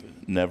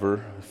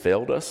never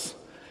failed us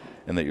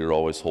and that you're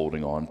always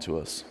holding on to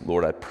us.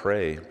 Lord, I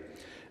pray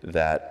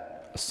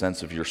that a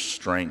sense of your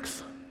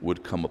strength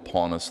would come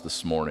upon us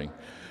this morning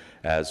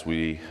as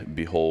we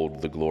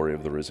behold the glory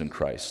of the risen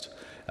Christ.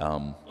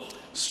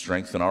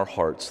 Strengthen our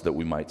hearts that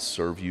we might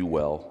serve you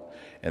well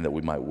and that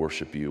we might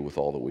worship you with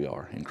all that we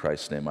are. In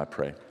Christ's name I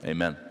pray.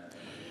 Amen.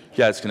 You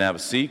guys can have a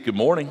seat. Good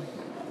morning.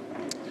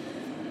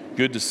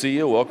 Good to see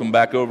you. Welcome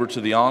back over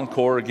to the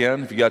Encore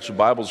again. If you got your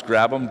Bibles,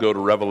 grab them. Go to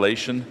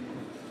Revelation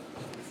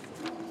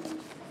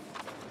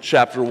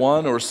chapter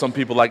 1, or some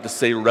people like to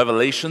say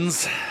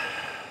Revelations,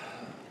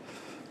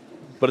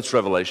 but it's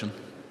Revelation.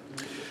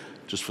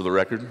 Just for the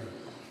record,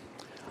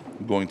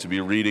 I'm going to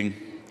be reading,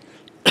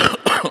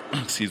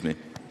 excuse me,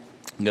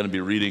 I'm going to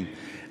be reading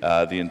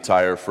the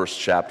entire first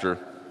chapter.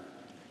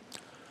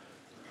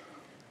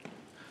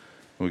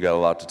 We got a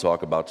lot to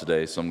talk about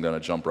today, so I'm going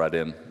to jump right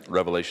in.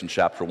 Revelation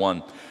chapter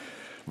 1.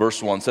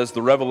 Verse 1 says,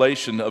 "The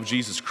revelation of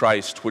Jesus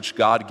Christ, which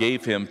God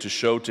gave him to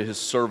show to his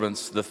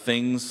servants the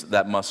things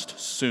that must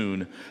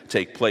soon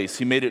take place.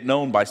 He made it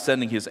known by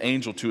sending his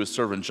angel to his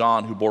servant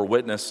John, who bore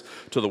witness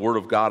to the word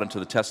of God and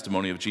to the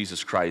testimony of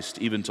Jesus Christ,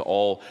 even to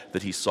all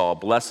that he saw.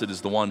 Blessed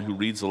is the one who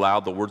reads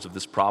aloud the words of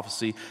this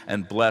prophecy,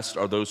 and blessed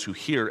are those who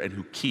hear and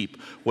who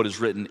keep what is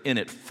written in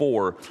it,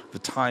 for the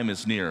time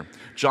is near.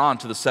 John,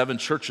 to the 7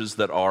 churches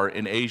that are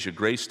in Asia,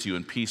 grace to you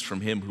and peace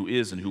from him who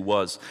is and who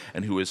was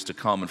and who is to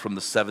come, and from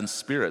the 7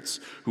 spirits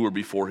who were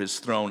before his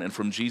throne, and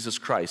from Jesus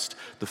Christ,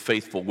 the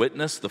faithful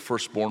witness, the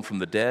firstborn from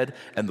the dead,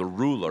 and the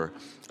ruler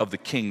of the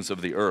kings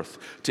of the earth.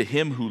 To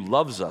him who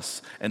loves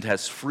us and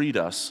has freed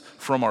us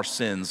from our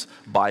sins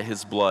by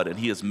his blood, and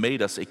he has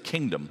made us a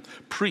kingdom,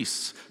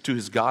 priests to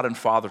his God and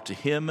Father. To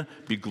him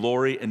be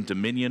glory and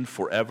dominion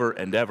forever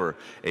and ever.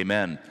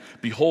 Amen.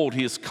 Behold,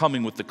 he is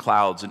coming with the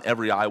clouds, and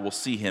every eye will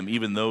see him,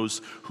 even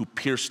those who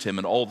pierced him,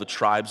 and all the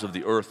tribes of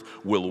the earth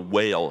will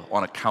wail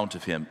on account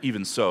of him.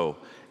 Even so,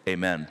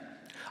 amen.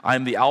 I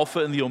am the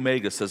Alpha and the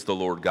Omega, says the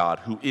Lord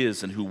God, who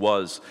is and who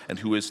was and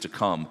who is to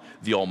come,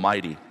 the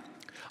Almighty.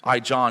 I,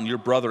 John, your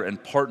brother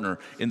and partner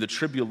in the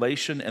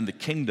tribulation and the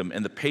kingdom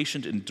and the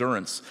patient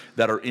endurance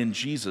that are in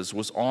Jesus,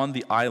 was on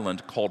the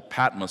island called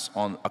Patmos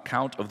on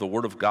account of the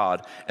word of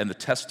God and the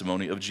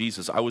testimony of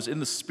Jesus. I was in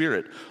the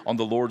Spirit on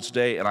the Lord's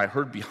day, and I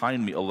heard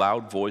behind me a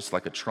loud voice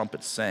like a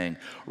trumpet saying,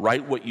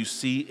 "Write what you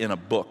see in a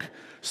book.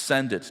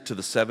 Send it to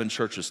the 7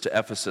 churches, to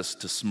Ephesus,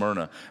 to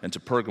Smyrna, and to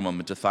Pergamum,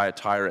 and to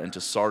Thyatira, and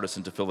to Sardis,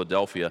 and to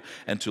Philadelphia,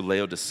 and to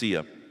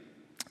Laodicea."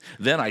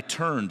 Then I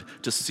turned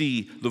to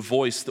see the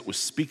voice that was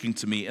speaking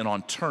to me, and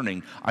on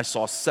turning, I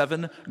saw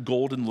 7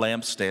 golden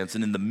lampstands,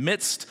 and in the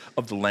midst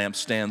of the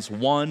lampstands,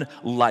 one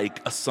like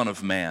a son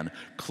of man,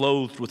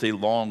 clothed with a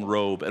long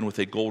robe and with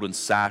a golden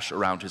sash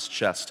around his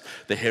chest.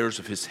 The hairs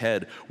of his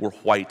head were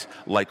white,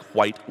 like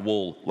white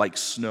wool, like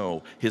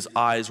snow. His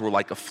eyes were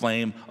like a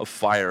flame of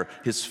fire.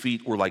 His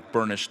feet were like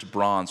burnished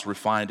bronze,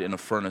 refined in a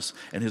furnace,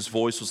 and his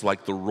voice was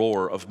like the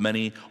roar of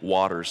many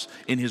waters.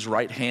 In his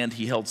right hand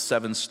he held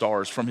 7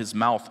 stars. From his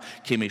mouth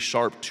came a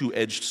sharp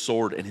 2-edged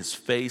sword, and his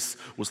face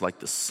was like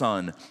the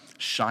sun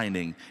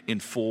shining in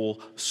full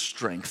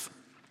strength.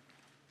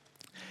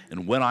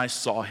 And when I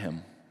saw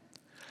him,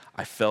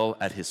 I fell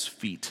at his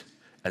feet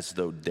as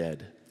though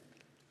dead.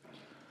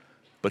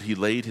 But he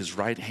laid his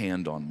right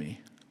hand on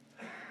me,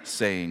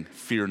 saying,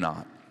 "Fear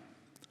not.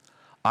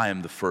 I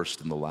am the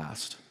first and the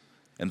last,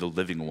 and the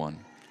living one.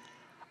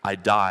 I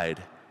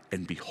died,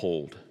 and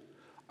behold,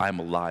 I am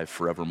alive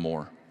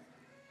forevermore.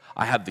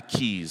 I have the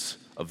keys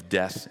of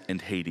death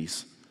and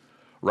Hades.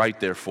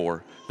 Write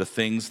therefore the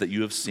things that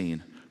you have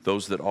seen,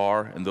 those that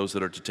are and those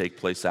that are to take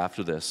place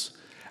after this.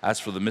 As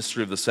for the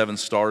mystery of the 7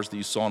 stars that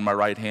you saw in my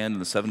right hand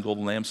and the 7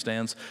 golden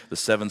lampstands, the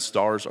 7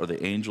 stars are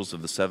the angels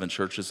of the 7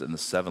 churches, and the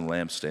 7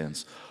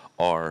 lampstands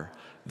are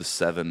the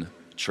 7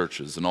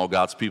 churches." And all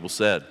God's people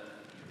said,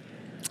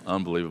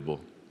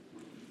 Unbelievable.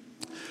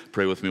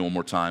 Pray with me one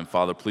more time.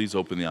 Father, please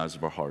open the eyes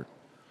of our heart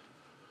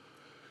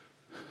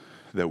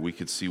that we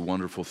could see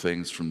wonderful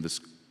things from this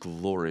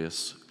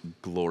glorious,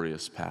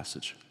 glorious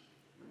passage.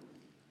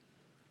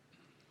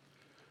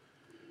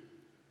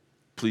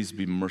 Please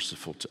be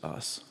merciful to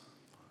us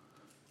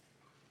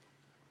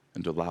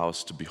and allow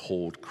us to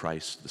behold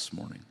Christ this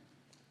morning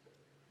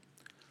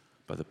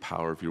by the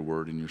power of your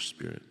word and your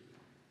Spirit.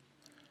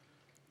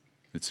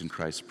 It's in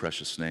Christ's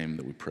precious name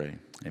that we pray.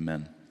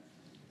 Amen.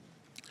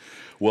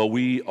 Well,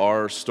 we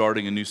are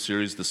starting a new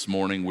series this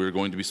morning. We're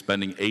going to be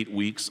spending 8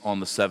 weeks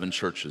on the 7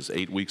 churches.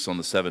 8 weeks on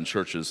the 7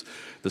 churches.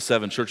 The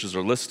 7 churches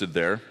are listed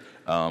there,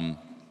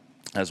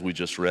 as we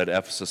just read: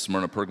 Ephesus,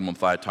 Smyrna, Pergamum,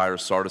 Thyatira,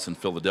 Sardis, and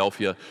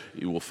Philadelphia.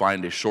 You will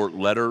find a short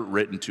letter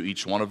written to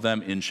each one of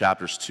them in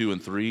chapters 2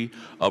 and 3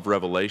 of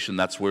Revelation.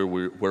 That's where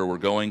we're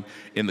going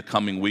in the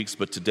coming weeks.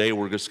 But today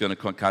we're just going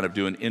to kind of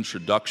do an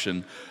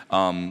introduction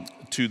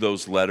to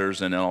those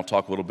letters, and then I'll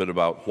talk a little bit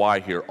about why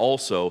here.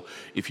 Also,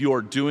 if you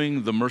are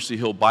doing the Mercy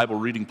Hill Bible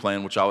reading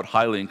plan, which I would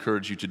highly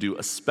encourage you to do,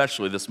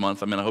 especially this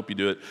month. I mean, I hope you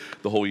do it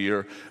the whole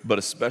year, but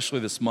especially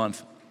this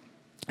month.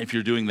 If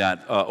you're doing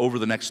that, over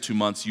the next 2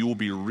 months, you will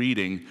be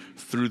reading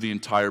through the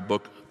entire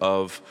book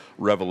of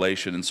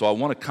Revelation. And so I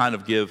want to kind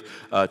of give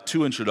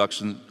two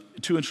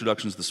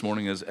introductions this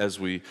morning as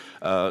we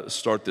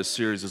start this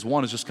series.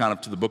 One is just kind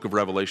of to the book of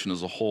Revelation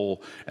as a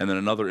whole, and then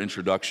another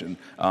introduction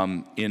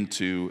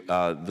into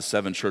the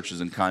seven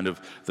churches and kind of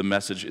the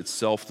message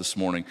itself this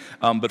morning.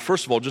 But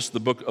first of all, just the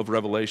book of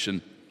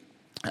Revelation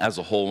as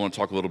a whole. I want to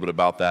talk a little bit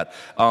about that.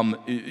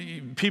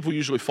 People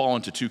usually fall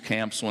into two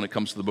camps when it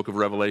comes to the book of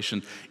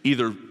Revelation.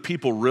 Either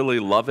people really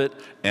love it,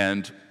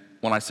 and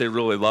when I say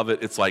really love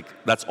it, it's like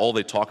that's all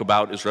they talk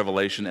about is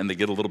Revelation, and they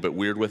get a little bit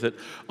weird with it.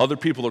 Other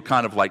people are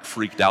kind of like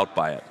freaked out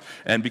by it.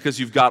 And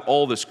because you've got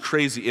all this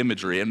crazy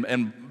imagery,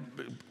 and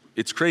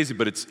it's crazy,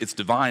 but it's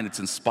divine, it's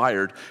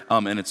inspired,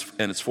 and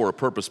it's for a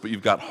purpose. But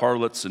you've got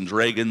harlots and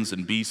dragons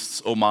and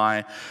beasts, oh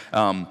my.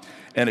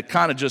 And it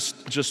kind of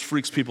just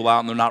freaks people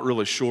out, and they're not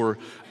really sure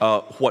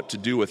what to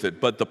do with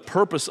it. But the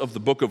purpose of the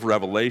book of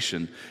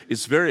Revelation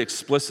is very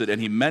explicit,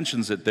 and he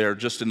mentions it there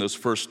just in those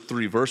first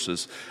three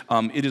verses.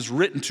 It is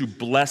written to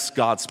bless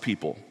God's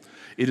people.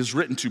 It is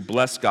written to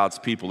bless God's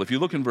people. If you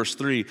look in verse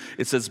 3,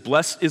 it says,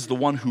 "Blessed is the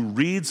one who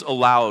reads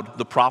aloud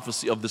the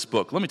prophecy of this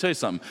book." Let me tell you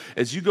something.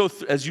 As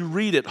you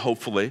read it,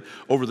 hopefully,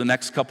 over the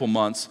next couple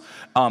months,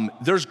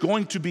 there's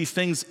going to be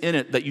things in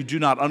it that you do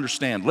not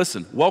understand.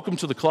 Listen, welcome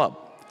to the club.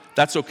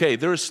 That's okay.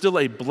 There is still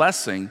a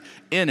blessing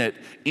in it,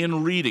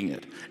 in reading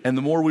it. And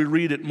the more we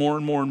read it, more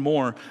and more and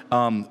more,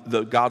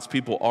 God's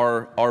people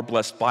are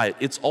blessed by it.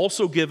 It's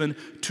also given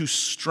to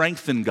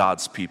strengthen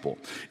God's people.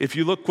 If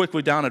you look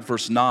quickly down at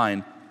verse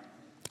 9,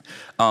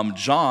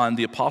 John,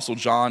 the Apostle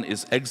John,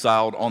 is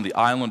exiled on the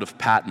island of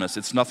Patmos.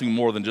 It's nothing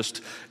more than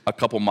just a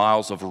couple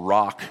miles of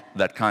rock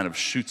that kind of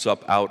shoots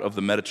up out of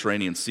the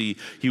Mediterranean Sea.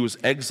 He was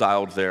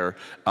exiled there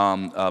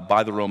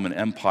by the Roman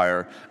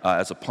Empire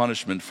as a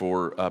punishment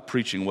for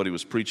preaching what he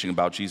was preaching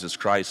about Jesus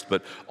Christ.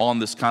 But on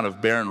this kind of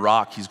barren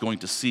rock, he's going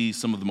to see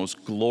some of the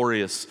most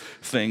glorious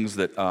things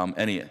that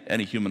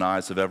any human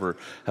eyes have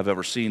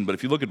ever seen. But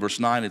if you look at verse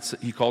 9,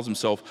 he calls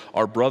himself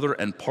our brother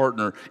and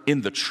partner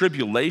in the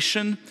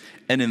tribulation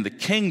and in the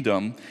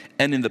kingdom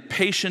and in the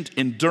patient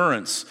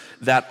endurance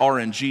that are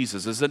in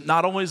Jesus. Is that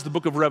not only is the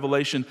book of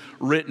Revelation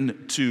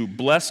written to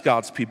bless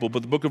God's people,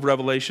 but the book of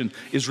Revelation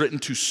is written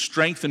to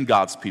strengthen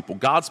God's people.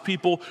 God's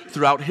people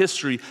throughout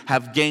history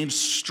have gained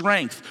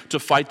strength to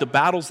fight the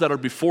battles that are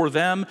before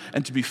them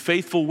and to be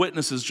faithful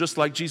witnesses, just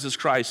like Jesus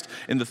Christ,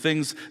 in the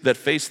things that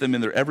face them in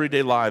their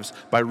everyday lives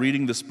by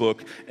reading this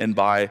book and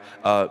by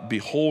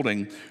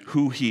beholding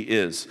who he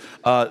is.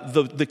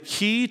 The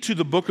key to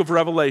the book of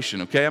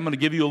Revelation, okay, I'm going to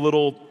give you a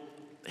little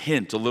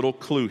hint, a little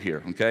clue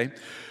here, okay?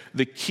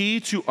 The key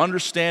to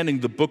understanding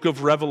the book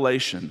of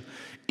Revelation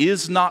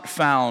is not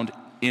found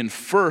in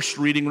first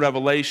reading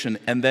Revelation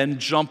and then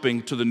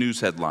jumping to the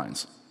news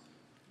headlines.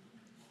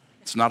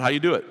 It's not how you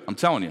do it, I'm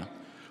telling you.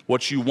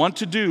 What you want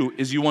to do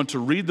is you want to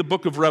read the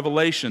book of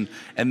Revelation,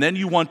 and then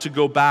you want to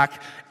go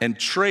back and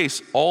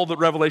trace all that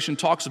Revelation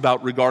talks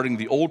about regarding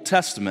the Old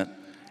Testament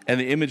and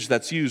the image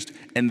that's used,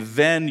 and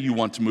then you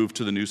want to move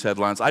to the news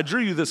headlines. I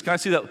drew you this. Can I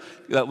see that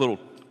little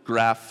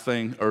graph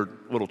thing or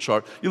little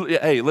chart?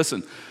 Hey,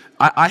 listen,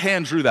 I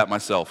hand drew that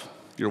myself.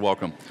 You're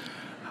welcome.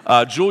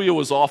 Julia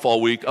was off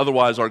all week.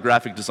 Otherwise, our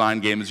graphic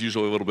design game is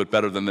usually a little bit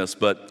better than this,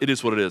 but it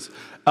is what it is.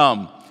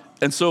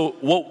 And so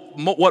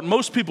what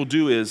most people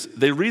do is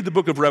they read the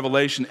book of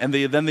Revelation and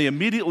then they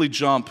immediately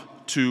jump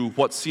to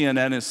what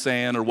CNN is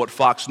saying or what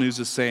Fox News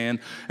is saying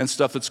and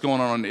stuff that's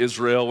going on in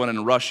Israel and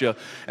in Russia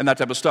and that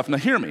type of stuff. Now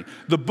hear me.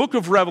 The book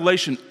of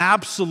Revelation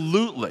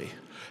absolutely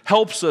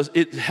helps us.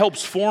 It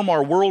helps form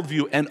our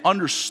worldview and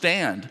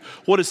understand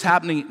what is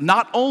happening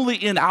not only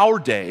in our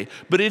day,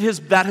 but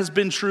that has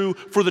been true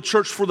for the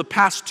church for the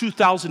past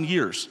 2,000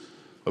 years.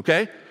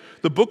 Okay?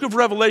 The book of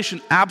Revelation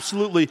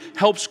absolutely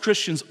helps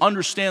Christians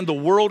understand the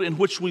world in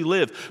which we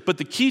live. But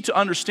the key to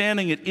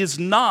understanding it is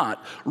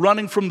not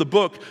running from the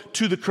book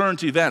to the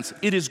current events.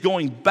 It is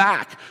going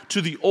back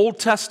to the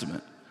Old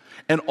Testament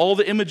and all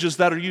the images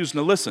that are used.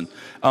 Now listen,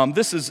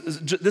 this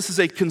is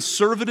a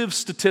conservative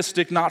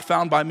statistic not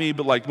found by me,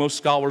 but like most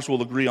scholars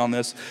will agree on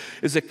this,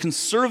 is that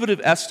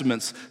conservative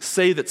estimates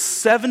say that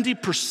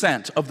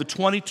 70% of the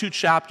 22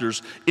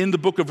 chapters in the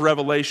book of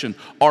Revelation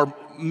are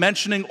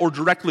mentioning or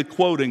directly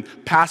quoting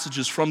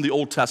passages from the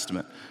Old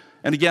Testament.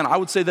 And again, I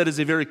would say that is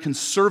a very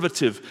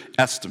conservative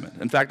estimate.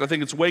 In fact, I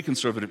think it's way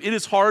conservative. It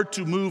is hard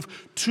to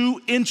move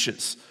 2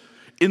 inches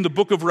in the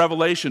book of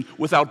Revelation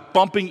without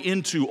bumping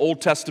into Old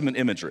Testament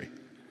imagery.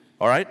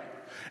 All right?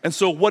 And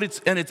so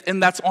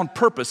and that's on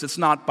purpose. It's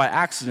not by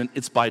accident,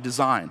 it's by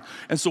design.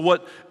 And so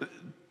what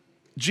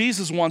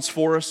Jesus wants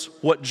for us,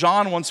 what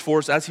John wants for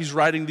us as he's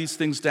writing these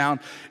things down,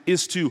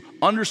 is to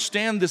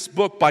understand this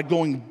book by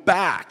going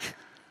back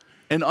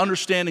and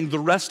understanding the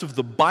rest of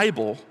the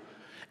Bible,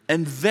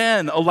 and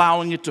then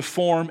allowing it to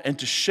form and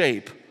to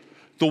shape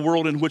the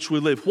world in which we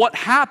live. What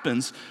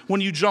happens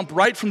when you jump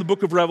right from the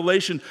book of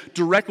Revelation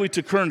directly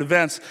to current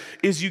events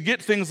is you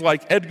get things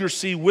like Edgar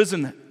C.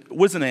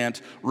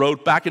 Whisenant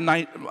wrote back in,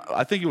 I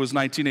think it was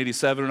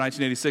 1987 or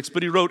 1986,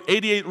 but he wrote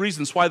 88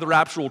 Reasons Why the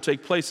Rapture Will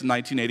Take Place in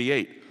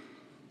 1988.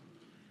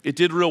 It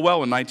did real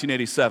well in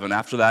 1987.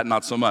 After that,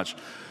 not so much.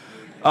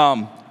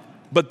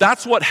 But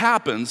that's what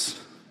happens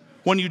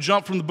when you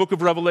jump from the book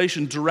of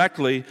Revelation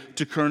directly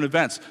to current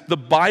events. The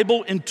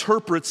Bible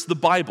interprets the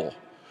Bible.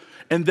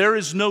 And there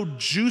is no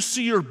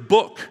juicier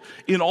book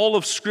in all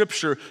of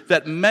Scripture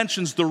that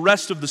mentions the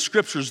rest of the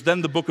Scriptures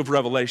than the book of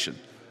Revelation.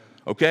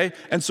 Okay?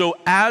 And so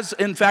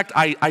in fact,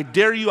 I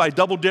dare you, I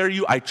double dare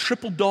you, I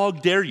triple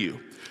dog dare you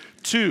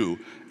to,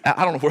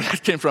 I don't know where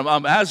that came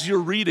from, as you're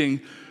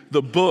reading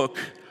the book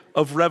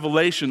of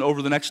Revelation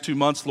over the next 2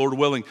 months, Lord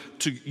willing,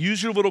 to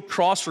use your little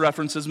cross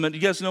references. You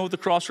guys know what the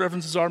cross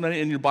references are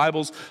in your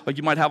Bibles? Like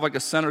you might have like a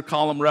center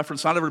column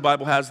reference. Not every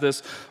Bible has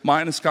this.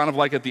 Mine is kind of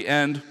like at the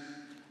end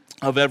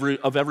of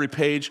every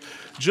page.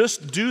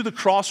 Just do the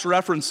cross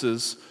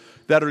references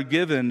that are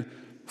given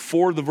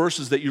for the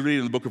verses that you read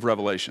in the book of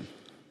Revelation.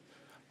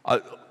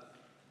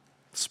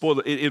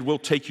 Spoiler, it will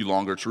take you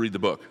longer to read the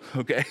book,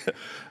 okay?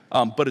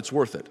 But it's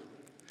worth it.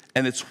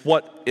 And it's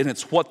what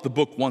the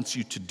book wants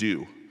you to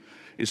do,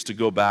 is to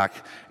go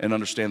back and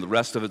understand the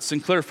rest of it.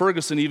 Sinclair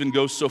Ferguson even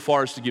goes so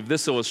far as to give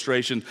this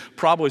illustration,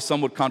 probably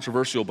somewhat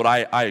controversial, but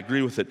I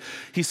agree with it.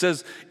 He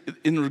says,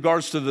 in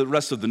regards to the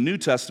rest of the New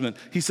Testament,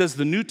 he says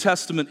the New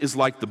Testament is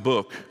like the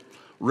book,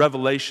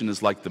 Revelation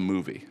is like the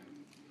movie.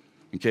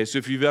 Okay, so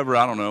if you've ever,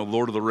 I don't know,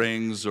 Lord of the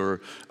Rings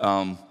or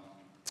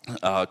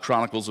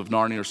Chronicles of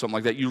Narnia or something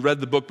like that. You read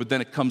the book, but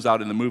then it comes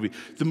out in the movie.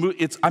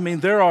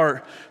 There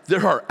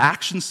are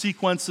action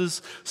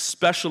sequences,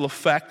 special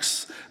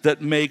effects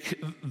that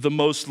make the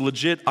most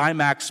legit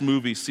IMAX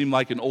movie seem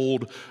like an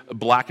old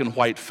black and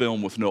white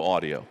film with no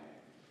audio.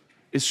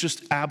 It's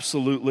just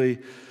absolutely,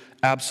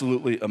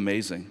 absolutely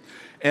amazing.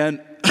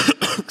 And,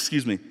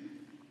 excuse me,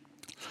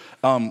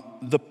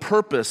 the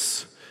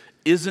purpose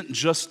isn't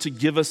just to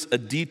give us a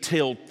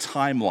detailed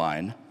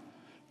timeline,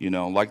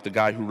 like the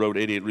guy who wrote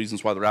 88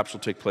 Reasons Why the Rapture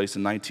will take place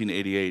in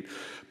 1988.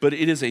 But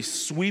it is a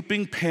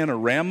sweeping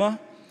panorama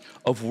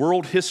of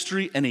world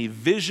history and a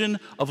vision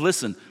of,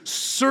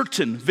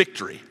 certain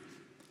victory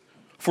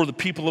for the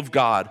people of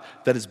God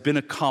that has been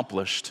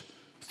accomplished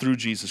through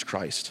Jesus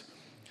Christ.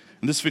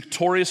 And this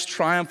victorious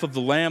triumph of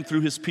the Lamb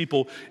through his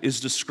people is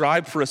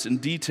described for us in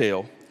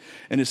detail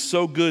and is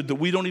so good that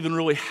we don't even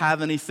really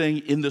have anything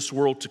in this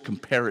world to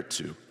compare it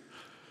to,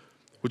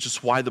 which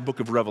is why the book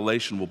of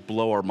Revelation will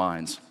blow our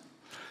minds.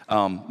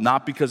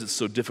 Not because it's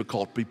so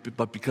difficult,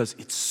 but because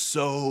it's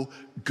so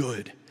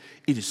good.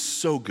 It is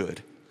so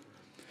good.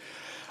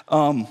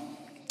 The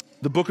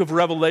book of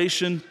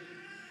Revelation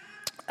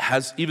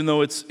has, even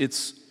though it's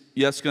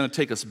going to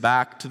take us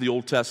back to the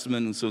Old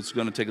Testament, and so it's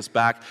going to take us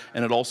back,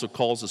 and it also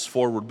calls us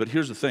forward. But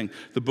here's the thing.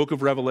 The book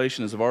of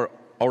Revelation, as I've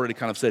already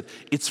kind of said,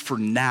 it's for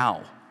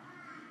now.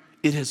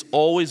 It has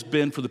always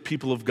been for the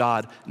people of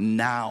God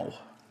now.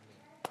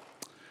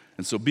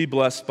 And so be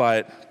blessed by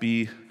it.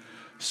 Be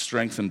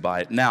strengthened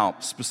by it. Now,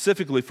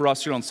 specifically for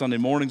us here on Sunday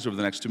mornings over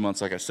the next 2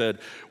 months, like I said,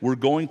 we're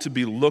going to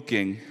be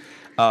looking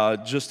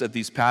just at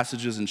these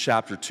passages in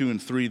chapter 2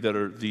 and 3 that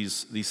are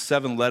these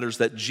 7 letters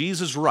that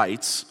Jesus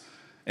writes,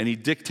 and he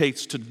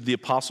dictates to the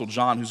Apostle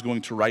John, who's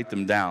going to write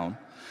them down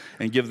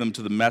and give them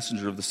to the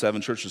messenger of the 7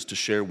 churches to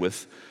share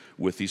with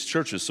these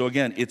churches. So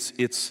again,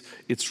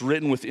 it's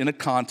written within a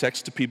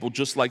context to people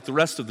just like the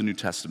rest of the New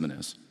Testament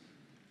is.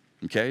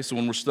 Okay, so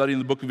when we're studying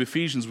the book of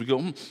Ephesians, we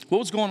go, what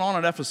was going on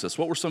at Ephesus?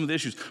 What were some of the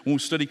issues? When we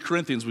study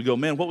Corinthians, we go,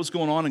 man, what was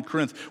going on in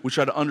Corinth? We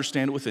try to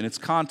understand it within its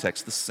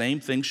context. The same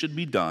thing should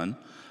be done,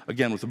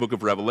 again, with the book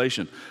of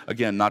Revelation.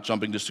 Again, not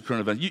jumping just to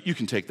current event. You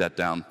can take that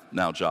down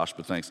now, Josh,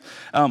 but thanks.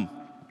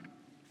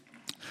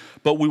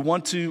 But we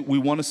want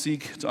to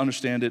seek to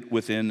understand it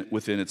within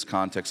its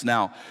context.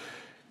 Now,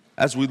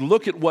 as we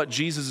look at what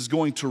Jesus is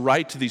going to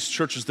write to these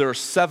churches, there are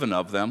 7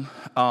 of them.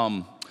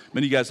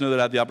 Many of you guys know that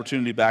I had the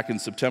opportunity back in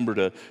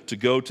September to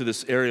go to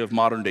this area of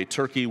modern-day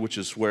Turkey, which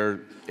is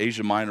where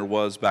Asia Minor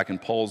was back in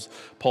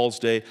Paul's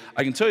day.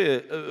 I can tell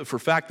you for a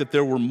fact that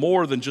there were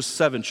more than just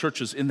 7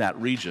 churches in that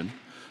region.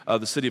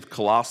 The city of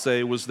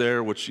Colossae was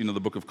there, which the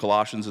book of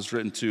Colossians is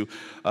written to,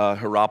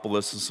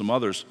 Hierapolis and some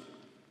others.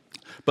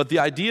 But the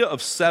idea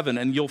of 7,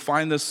 and you'll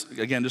find this,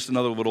 again, just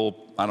another little,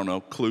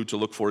 clue to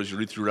look for as you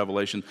read through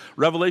Revelation.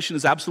 Revelation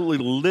is absolutely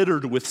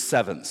littered with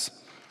 7s.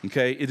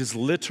 Okay, it is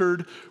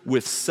littered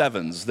with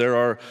 7s. There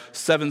are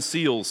 7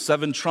 seals,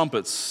 7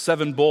 trumpets,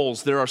 7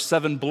 bowls. There are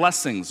 7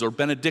 blessings or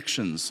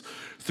benedictions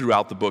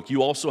throughout the book.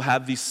 You also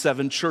have these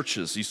 7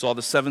 churches. You saw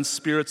the 7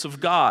 spirits of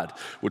God,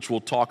 which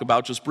we'll talk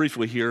about just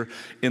briefly here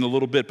in a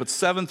little bit. But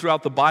 7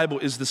 throughout the Bible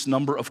is this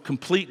number of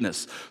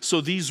completeness.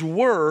 So these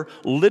were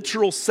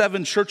literal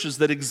 7 churches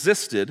that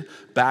existed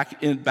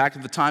back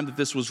at the time that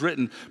this was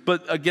written.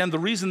 But again, the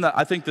reason that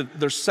I think that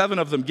there's 7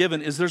 of them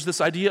given is there's this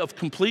idea of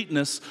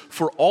completeness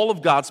for all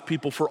of God's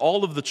people, for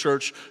all of the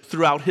church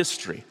throughout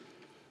history.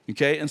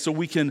 Okay, and so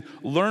we can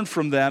learn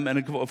from them,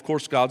 and of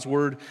course God's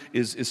word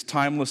is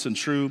timeless and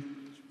true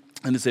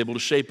and is able to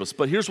shape us.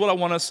 But here's what I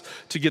want us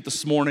to get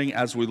this morning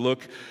as we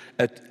look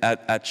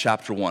at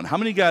chapter 1. How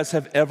many of you guys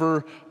have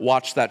ever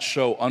watched that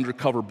show,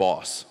 Undercover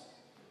Boss?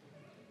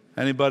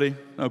 Anybody?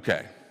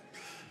 Okay.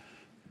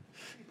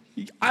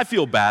 I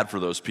feel bad for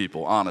those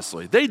people,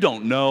 honestly. They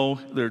don't know.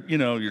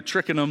 You're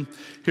tricking them.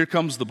 Here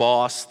comes the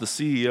boss, the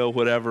CEO,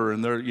 whatever,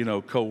 and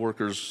they're,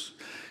 co-workers,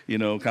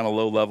 kind of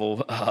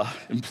low-level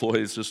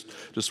employees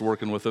just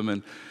working with them.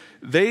 And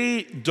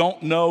they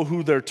don't know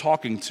who they're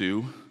talking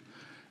to,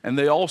 and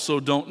they also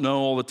don't know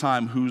all the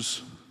time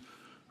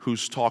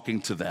who's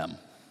talking to them,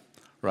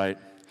 right?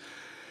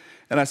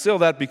 And I say all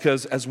that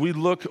because as we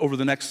look over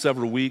the next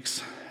several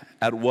weeks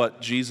at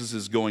what Jesus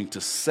is going to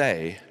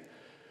say,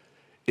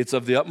 it's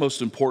of the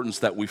utmost importance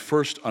that we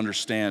first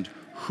understand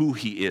who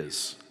he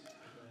is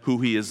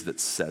that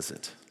says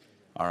it,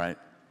 all right?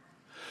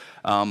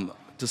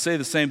 To say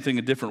the same thing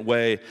a different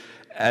way,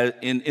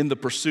 in the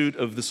pursuit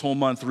of this whole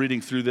month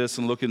reading through this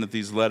and looking at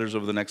these letters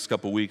over the next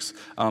couple weeks,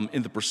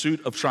 in the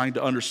pursuit of trying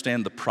to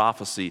understand the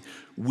prophecy,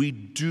 we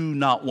do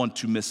not want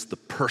to miss the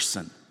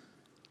person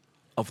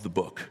of the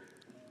book.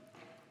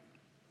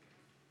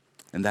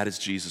 And that is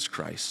Jesus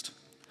Christ.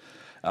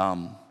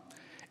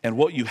 And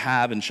what you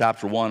have in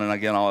chapter 1, and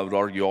again, I would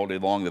argue all day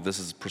long that this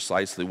is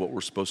precisely what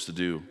we're supposed to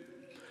do,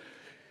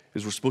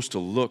 is we're supposed to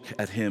look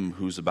at him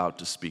who's about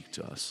to speak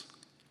to us.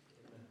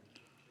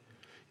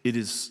 It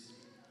is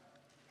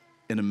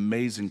an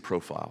amazing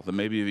profile that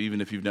maybe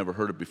even if you've never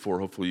heard it before,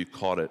 hopefully you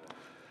caught it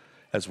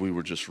as we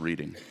were just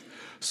reading.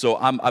 So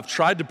I've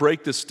tried to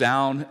break this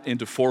down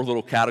into 4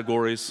 little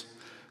categories.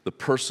 The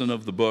person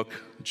of the book,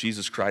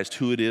 Jesus Christ,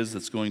 who it is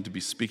that's going to be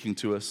speaking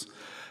to us.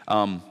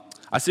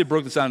 I say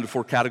broke this down into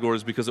 4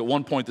 categories because at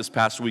one point this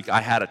past week, I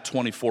had a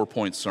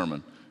 24-point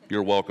sermon.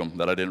 You're welcome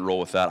that I didn't roll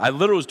with that. I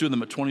literally was doing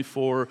them at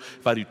 24.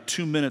 If I do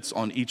 2 minutes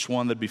on each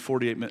one, that'd be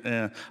 48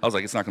 minutes. I was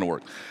like, it's not going to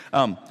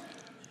work.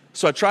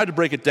 So I tried to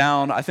break it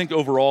down. I think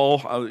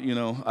overall,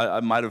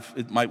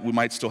 we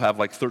might still have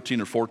like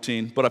 13 or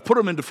 14, but I put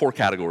them into 4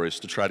 categories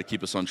to try to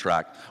keep us on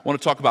track. I want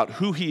to talk about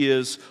who he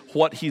is,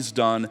 what he's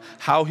done,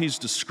 how he's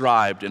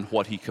described, and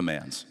what he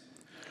commands.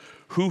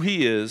 Who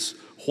he is,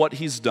 what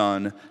he's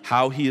done,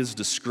 how he is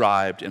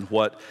described, and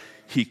what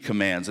he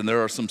commands. And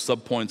there are some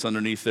subpoints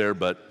underneath there,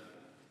 but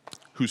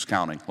who's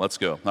counting? Let's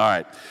go. All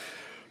right.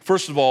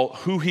 First of all,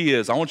 who he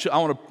is. I want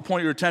to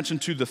point your attention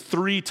to the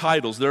 3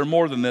 titles. There are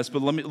more than this,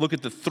 but let me look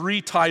at the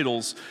 3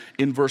 titles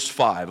in verse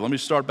 5. Let me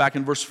start back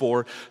in verse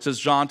 4. It says,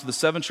 John, to the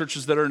 7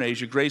 churches that are in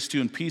Asia, grace to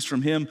you and peace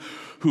from him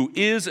who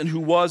is and who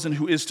was and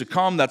who is to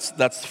come.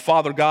 That's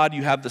Father God.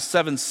 You have the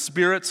 7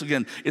 spirits.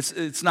 Again,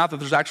 it's not that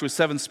there's actually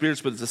 7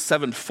 spirits, but it's a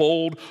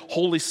 7-fold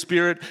Holy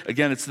Spirit.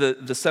 Again, it's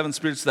the 7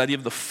 spirits, the idea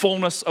of the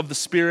fullness of the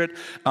Spirit.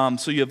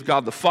 So you have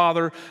God the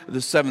Father,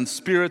 the 7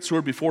 spirits who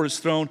are before his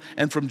throne,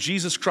 and from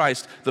Jesus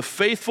Christ, the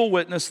faithful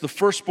witness, the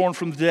firstborn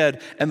from the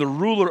dead, and the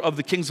ruler of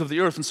the kings of the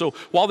earth. And so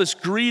while this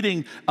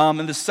greeting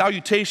and this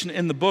salutation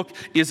in the book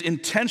is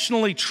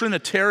intentionally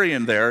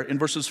Trinitarian there in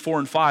verses 4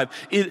 and 5,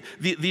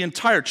 the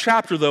entire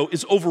chapter, though,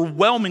 is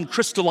overwhelming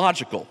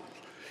Christological.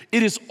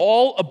 It is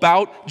all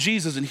about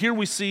Jesus. And here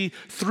we see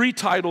 3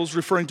 titles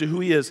referring to who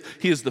he is.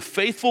 He is the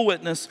faithful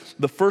witness,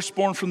 the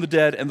firstborn from the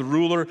dead, and the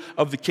ruler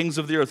of the kings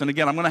of the earth. And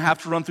again, I'm going to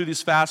have to run through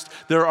these fast.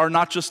 There are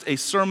not just a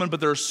sermon, but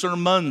there are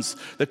sermons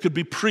that could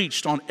be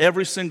preached on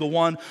every single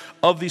one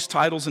of these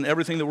titles and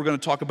everything that we're going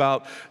to talk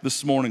about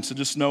this morning. So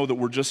just know that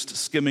we're just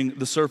skimming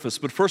the surface.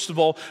 But first of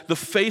all, the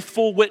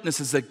faithful witness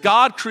is that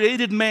God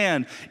created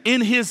man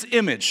in his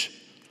image,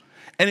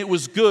 and it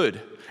was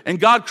good. And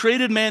God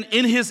created man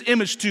in his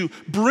image to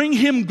bring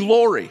him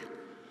glory.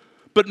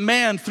 But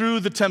man, through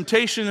the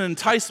temptation and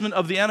enticement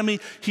of the enemy,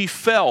 he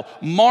fell,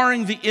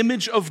 marring the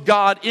image of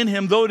God in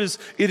him, though it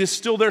is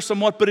still there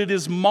somewhat, but it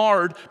is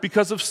marred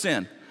because of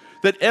sin.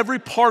 That every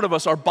part of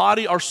us, our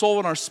body, our soul,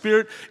 and our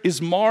spirit,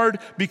 is marred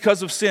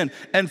because of sin.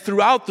 And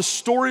throughout the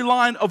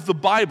storyline of the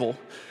Bible,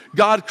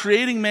 God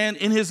creating man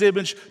in his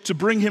image to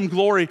bring him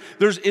glory,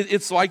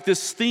 it's like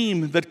this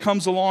theme that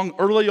comes along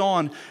early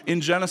on in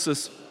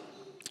Genesis,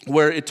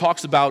 where it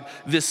talks about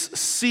this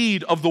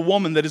seed of the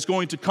woman that is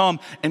going to come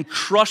and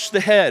crush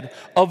the head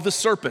of the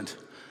serpent.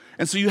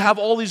 And so you have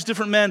all these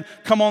different men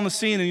come on the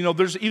scene, and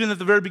there's even at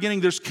the very beginning,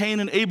 there's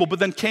Cain and Abel, but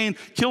then Cain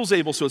kills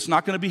Abel, so it's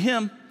not going to be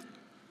him.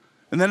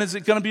 And then is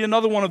it going to be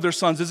another one of their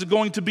sons? Is it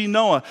going to be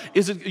Noah?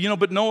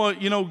 But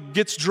Noah,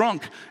 gets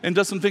drunk and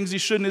does some things he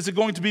shouldn't. Is it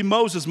going to be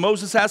Moses?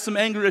 Moses has some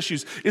anger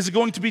issues. Is it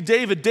going to be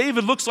David?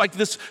 David looks like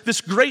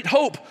this great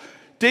hope.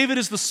 David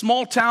is the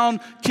small town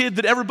kid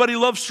that everybody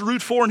loves to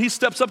root for, and he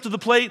steps up to the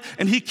plate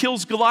and he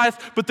kills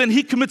Goliath, but then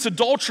he commits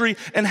adultery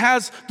and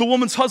has the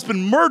woman's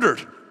husband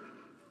murdered.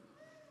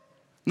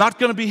 Not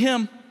going to be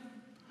him.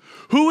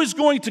 Who is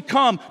going to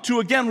come to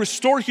again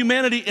restore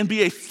humanity and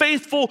be a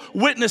faithful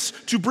witness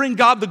to bring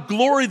God the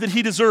glory that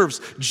he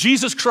deserves?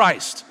 Jesus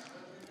Christ.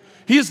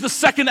 He is the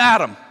second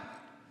Adam.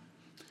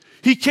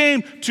 He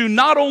came to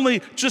not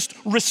only just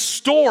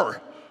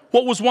restore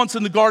what was once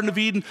in the Garden of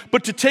Eden,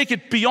 but to take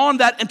it beyond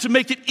that and to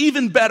make it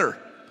even better.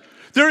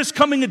 There is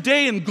coming a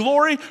day in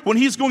glory when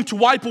he's going to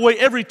wipe away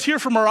every tear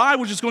from our eye,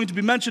 which is going to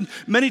be mentioned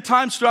many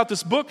times throughout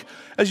this book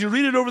as you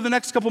read it over the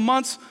next couple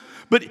months.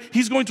 But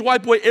he's going to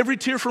wipe away every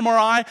tear from our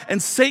eye,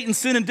 and Satan,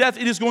 sin, and death,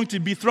 it is going to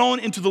be thrown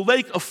into the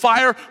lake of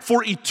fire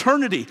for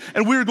eternity.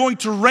 And we are going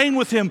to reign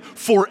with him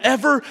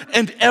forever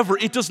and ever.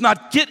 It does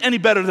not get any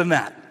better than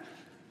that.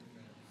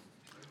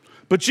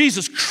 But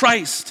Jesus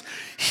Christ,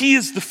 he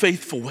is the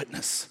faithful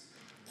witness.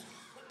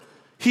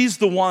 He's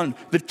the one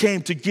that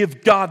came to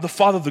give God the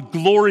Father the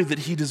glory that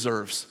he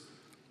deserves.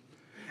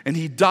 And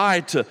he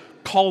died to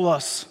call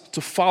us to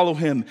follow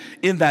him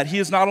in that. He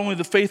is not only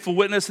the faithful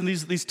witness, and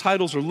these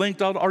titles are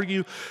linked, I would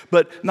argue,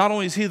 but not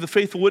only is he the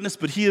faithful witness,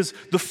 but he is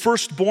the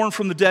firstborn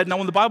from the dead. Now,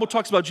 when the Bible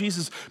talks about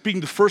Jesus being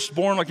the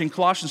firstborn, like in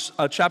Colossians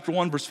chapter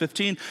 1, verse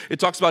 15, it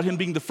talks about him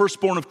being the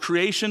firstborn of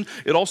creation.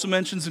 It also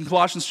mentions in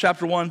Colossians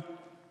chapter 1,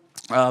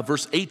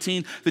 verse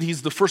 18, that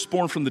he's the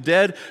firstborn from the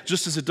dead,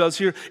 just as it does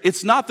here.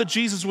 It's not that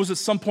Jesus was at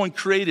some point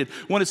created.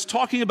 When it's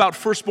talking about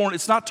firstborn,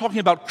 it's not talking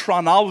about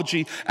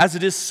chronology as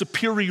it is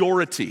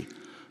superiority.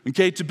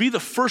 Okay, to be the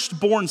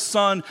firstborn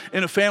son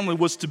in a family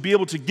was to be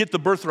able to get the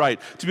birthright,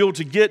 to be able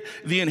to get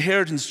the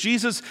inheritance.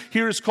 Jesus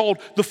here is called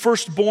the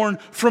firstborn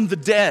from the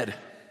dead.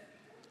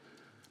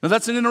 Now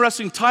that's an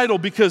interesting title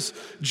because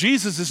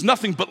Jesus is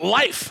nothing but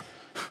life.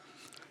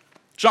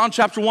 John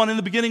chapter 1, in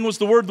the beginning was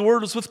the Word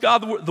was with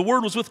God, the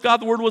Word was with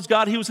God, the Word was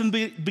God. He was in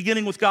the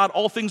beginning with God.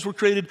 All things were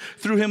created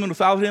through him, and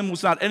without him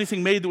was not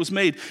anything made that was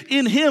made.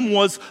 In him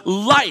was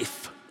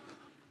life.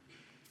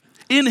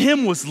 In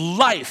him was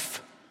life.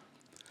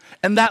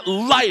 And that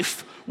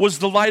life was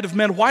the light of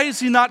men. Why is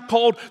he not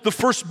called the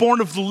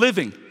firstborn of the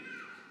living?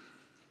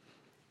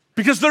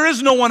 Because there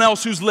is no one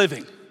else who's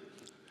living.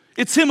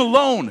 It's him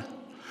alone.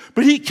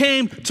 But he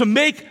came to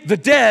make the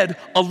dead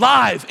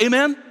alive.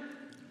 Amen?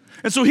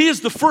 And so he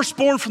is the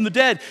firstborn from the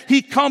dead.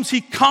 He comes,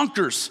 he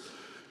conquers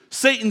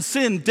Satan,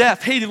 sin,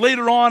 death, Hades.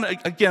 Later on,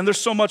 again, there's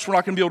so much we're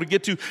not going to be able to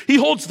get to. He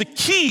holds the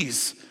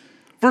keys,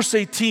 verse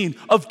 18,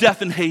 of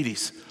death and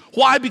Hades.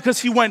 Why? Because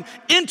he went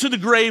into the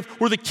grave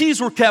where the keys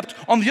were kept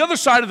on the other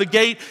side of the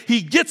gate.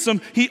 He gets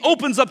them. He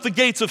opens up the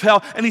gates of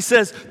hell and he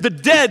says, the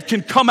dead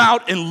can come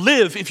out and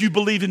live if you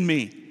believe in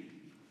me.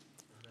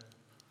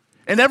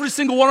 And every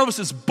single one of us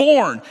is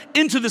born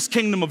into this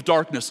kingdom of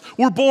darkness.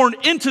 We're born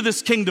into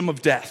this kingdom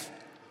of death.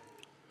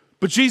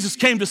 But Jesus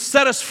came to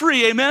set us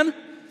free, amen?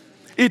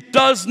 It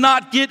does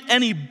not get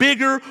any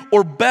bigger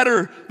or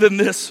better than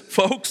this,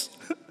 folks.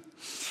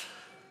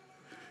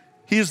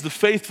 He is the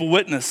faithful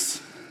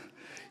witness.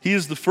 He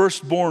is the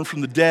firstborn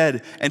from the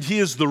dead, and he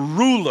is the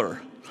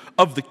ruler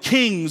of the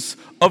kings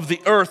of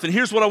the earth. And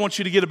here's what I want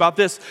you to get about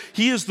this.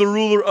 He is the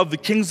ruler of the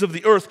kings of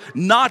the earth,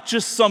 not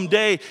just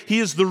someday. He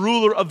is the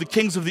ruler of the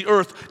kings of the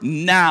earth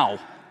now.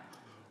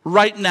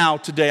 Right now,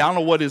 today. I don't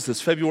know what is this,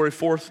 February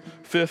 4th,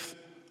 5th,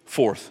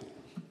 4th,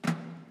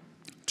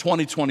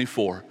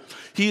 2024.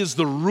 He is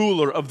the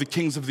ruler of the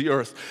kings of the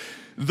earth.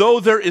 Though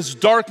there is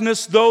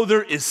darkness, though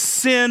there is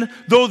sin,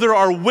 though there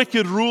are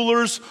wicked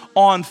rulers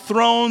on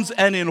thrones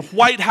and in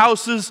White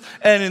Houses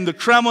and in the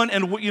Kremlin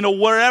and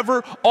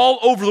wherever, all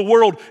over the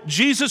world,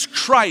 Jesus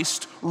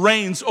Christ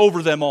reigns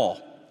over them all.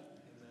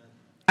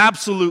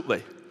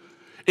 Absolutely.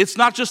 It's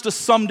not just a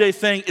someday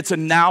thing, it's a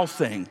now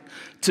thing,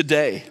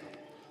 today.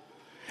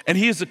 And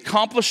he is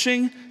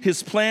accomplishing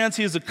his plans,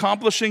 he is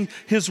accomplishing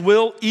his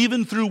will,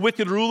 even through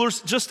wicked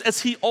rulers, just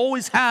as he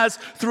always has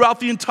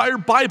throughout the entire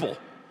Bible.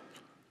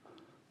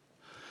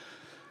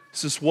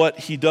 This is what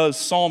he does.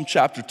 Psalm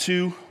chapter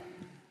 2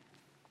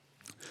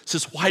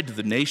 says, why do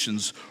the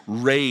nations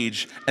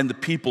rage and the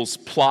peoples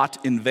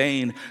plot in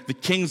vain? The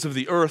kings of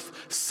the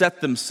earth set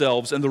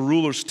themselves and the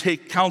rulers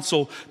take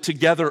counsel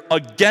together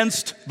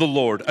against the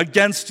Lord,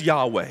 against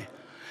Yahweh,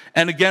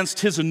 and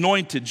against his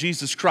anointed,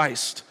 Jesus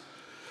Christ,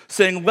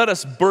 saying, let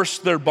us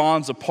burst their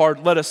bonds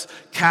apart. Let us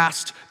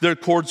cast their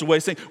cords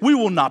away, saying, we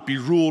will not be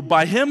ruled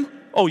by him.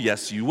 Oh,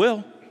 yes, you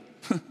will.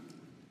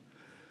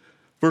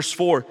 Verse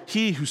 4,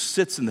 he who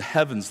sits in the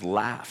heavens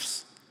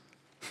laughs.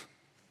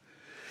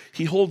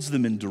 He holds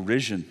them in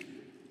derision.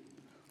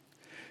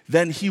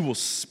 Then he will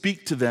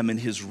speak to them in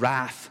his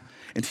wrath,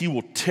 and he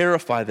will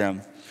terrify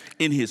them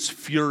in his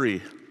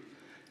fury.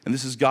 And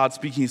this is God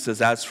speaking. He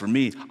says, as for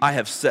me, I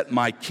have set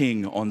my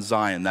king on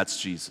Zion.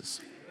 That's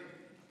Jesus.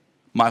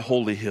 My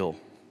holy hill.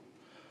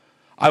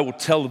 I will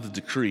tell of the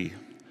decree.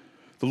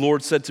 The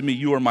Lord said to me,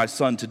 you are my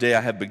son, today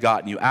I have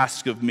begotten you.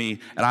 Ask of me,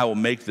 and I will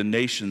make the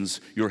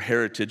nations your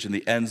heritage and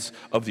the ends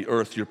of the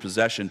earth your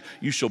possession.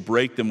 You shall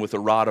break them with a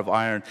rod of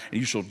iron, and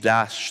you shall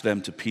dash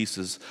them to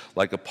pieces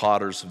like a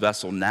potter's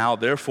vessel. Now,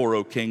 therefore,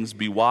 O kings,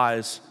 be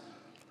wise.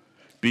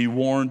 Be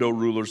warned, O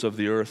rulers of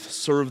the earth.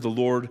 Serve the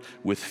Lord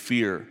with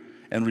fear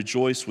and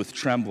rejoice with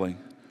trembling.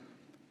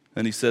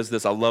 And he says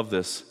this, I love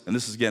this. And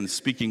this is, again,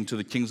 speaking to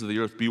the kings of the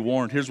earth. Be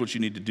warned. Here's what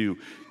you need to do.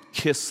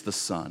 Kiss the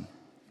Son.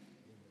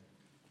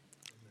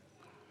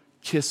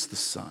 Kiss the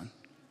Son,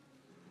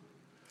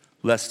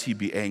 lest he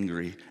be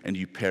angry and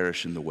you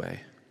perish in the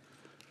way.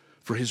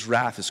 For his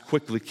wrath is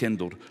quickly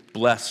kindled.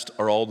 Blessed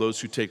are all those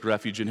who take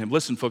refuge in him.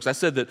 Listen, folks, I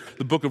said that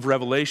the book of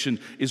Revelation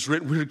is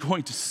written. We're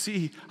going to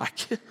see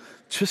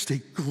just a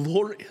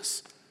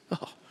glorious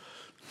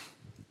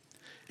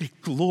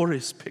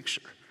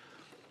picture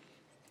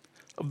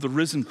the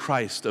risen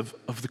Christ,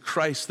 of the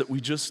Christ that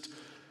we just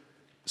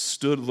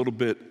stood a little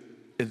bit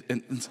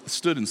and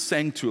stood and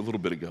sang to a little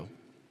bit ago.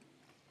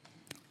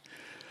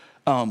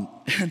 And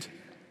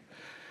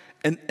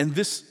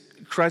this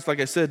Christ, like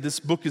I said, this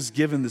book is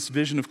given, this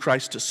vision of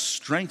Christ, to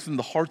strengthen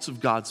the hearts of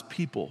God's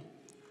people.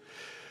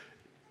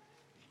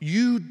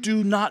 You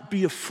do not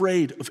be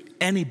afraid of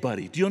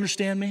anybody. Do you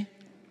understand me?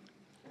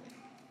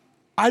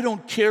 I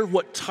don't care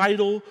what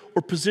title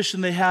or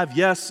position they have.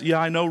 Yes,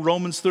 I know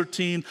Romans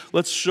 13.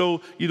 Let's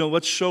show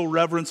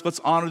reverence. Let's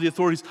honor the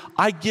authorities.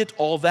 I get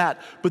all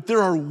that. But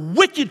there are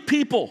wicked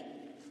people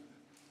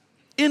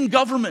in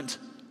government.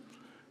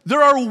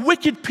 There are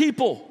wicked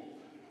people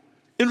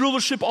in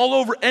rulership all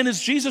over. And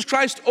is Jesus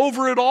Christ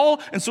over it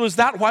all? And so is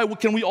that why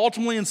can we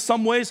ultimately in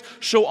some ways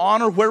show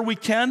honor where we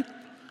can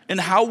and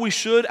how we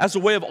should as a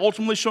way of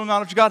ultimately showing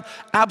honor to God?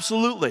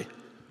 Absolutely.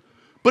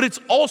 But it's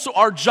also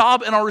our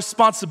job and our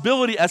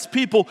responsibility as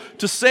people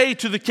to say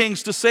to the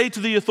kings, to say to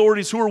the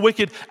authorities who are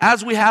wicked,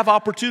 as we have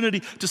opportunity,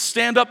 to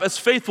stand up as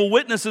faithful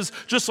witnesses,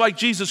 just like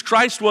Jesus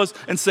Christ was,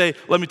 and say,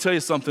 let me tell you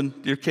something,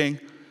 dear king.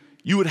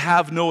 You would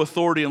have no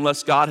authority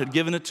unless God had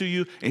given it to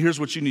you, and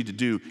here's what you need to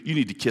do. You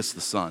need to kiss the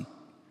Son.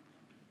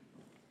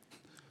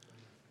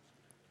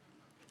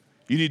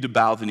 You need to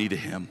bow the knee to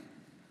him.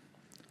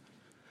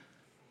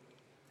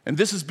 And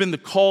this has been the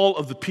call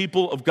of the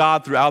people of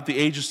God throughout the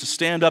ages, to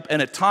stand up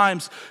and at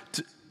times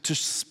to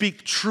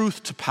speak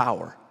truth to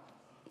power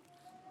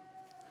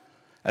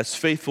as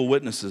faithful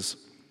witnesses,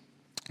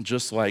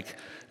 just like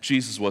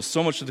Jesus was.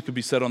 So much that could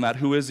be said on that.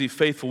 Who is he?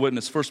 Faithful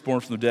witness, firstborn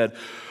from the dead,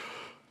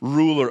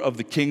 ruler of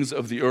the kings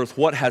of the earth.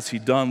 What has he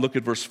done? Look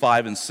at verse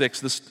 5 and 6.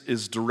 This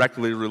is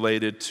directly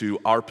related to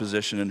our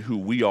position and who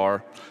we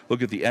are.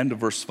 Look at the end of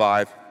verse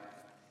 5.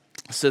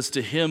 It says,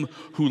 to him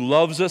who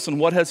loves us, and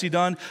what has he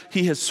done?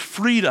 He has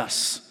freed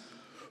us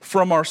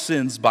from our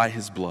sins by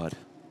his blood.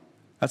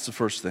 That's the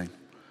first thing.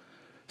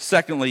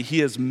 Secondly, he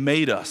has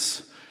made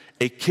us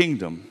a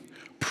kingdom,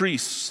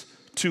 priests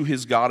to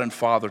his God and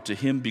Father. To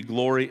him be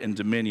glory and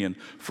dominion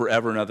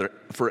forever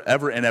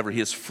and ever. He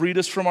has freed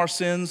us from our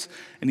sins,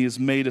 and he has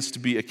made us to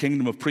be a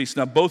kingdom of priests.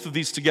 Now, both of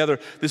these together,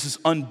 this is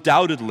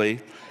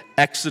undoubtedly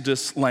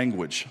Exodus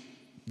language.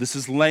 This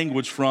is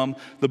language from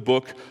the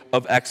book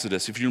of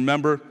Exodus. If you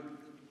remember,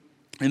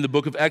 in the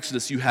book of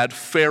Exodus, you had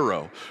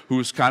Pharaoh, who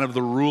was kind of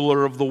the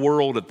ruler of the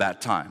world at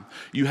that time.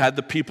 You had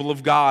the people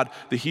of God,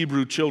 the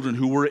Hebrew children,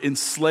 who were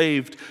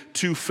enslaved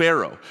to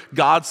Pharaoh.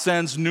 God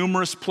sends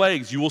numerous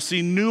plagues. You will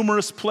see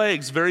numerous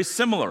plagues very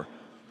similar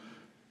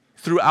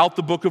throughout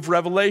the book of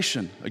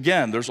Revelation.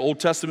 Again, there's Old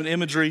Testament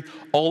imagery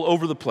all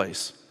over the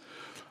place.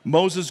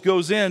 Moses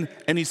goes in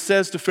and he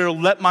says to Pharaoh,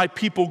 let my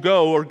people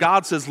go, or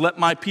God says, let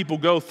my people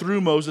go through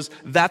Moses,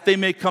 that they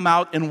may come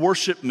out and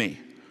worship me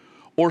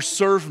or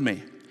serve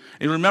me.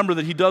 And remember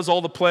that he does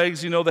all the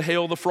plagues, the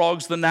hail, the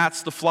frogs, the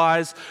gnats, the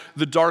flies,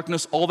 the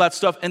darkness, all that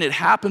stuff. And it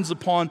happens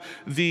upon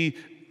the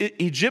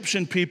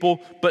Egyptian people,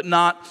 but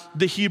not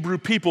the Hebrew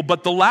people.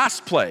 But the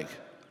last plague,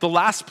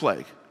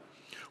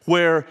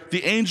 where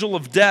the angel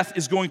of death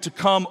is going to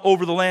come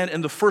over the land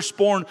and the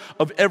firstborn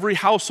of every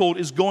household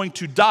is going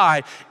to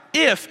die,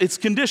 if it's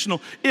conditional,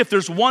 if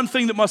there's one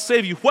thing that must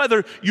save you,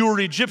 whether you were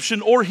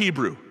Egyptian or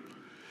Hebrew,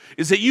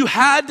 is that you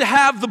had to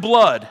have the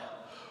blood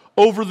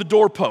over the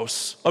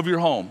doorposts of your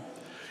home.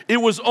 It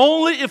was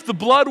only if the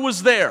blood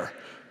was there,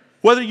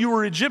 whether you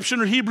were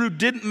Egyptian or Hebrew,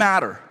 didn't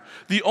matter.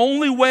 The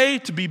only way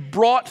to be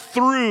brought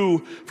through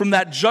from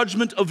that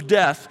judgment of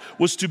death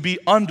was to be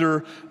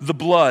under the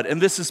blood.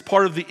 And this is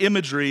part of the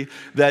imagery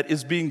that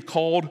is being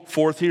called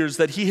forth here, is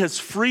that he has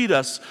freed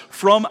us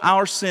from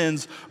our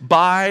sins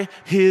by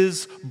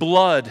his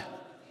blood.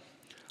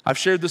 I've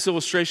shared this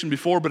illustration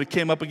before, but it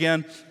came up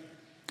again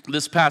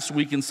this past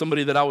weekend.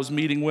 Somebody that I was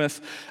meeting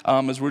with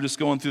as we're just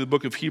going through the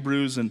book of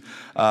Hebrews, and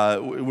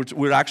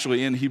we're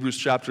actually in Hebrews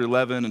chapter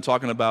 11 and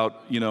talking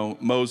about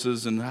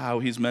Moses and how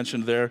he's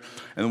mentioned there,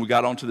 and then we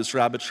got onto this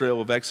rabbit trail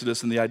of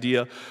Exodus and the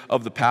idea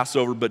of the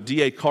Passover. But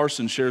D.A.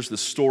 Carson shares this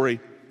story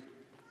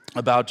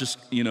about just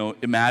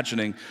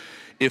imagining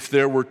if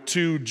there were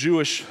two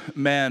Jewish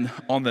men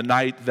on the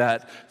night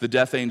that the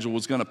death angel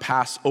was going to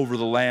pass over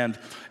the land,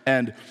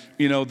 and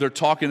they're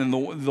talking, and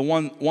the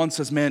one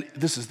says, man,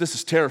 this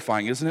is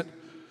terrifying, isn't it?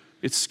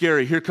 It's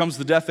scary. Here comes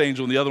the death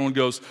angel. And the other one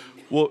goes,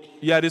 well,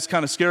 yeah, it is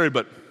kind of scary,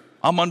 but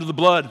I'm under the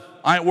blood.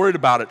 I ain't worried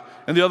about it.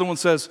 And the other one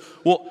says,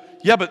 well,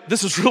 yeah, but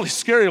this is really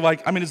scary.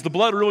 Is the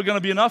blood really going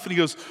to be enough? And he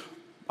goes,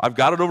 I've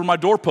got it over my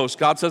doorpost.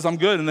 God says I'm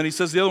good. And then he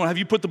says to the other one, have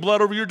you put the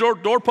blood over your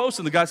doorpost?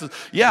 And the guy says,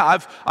 yeah,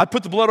 I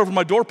put the blood over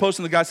my doorpost.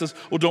 And the guy says,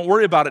 well, don't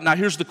worry about it. Now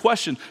here's the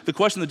question. The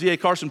question that D.A.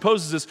 Carson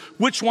poses is,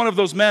 which one of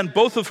those men,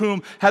 both of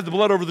whom had the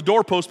blood over the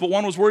doorpost, but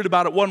one was worried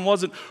about it, one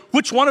wasn't,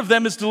 which one of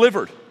them is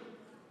delivered?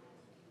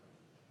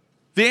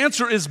 The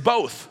answer is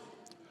both.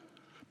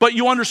 But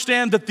you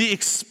understand that the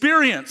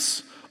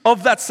experience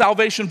of that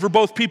salvation for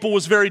both people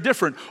was very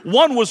different.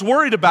 One was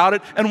worried about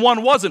it and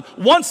one wasn't.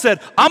 One said,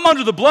 I'm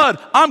under the blood,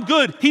 I'm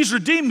good, he's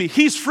redeemed me,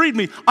 he's freed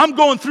me, I'm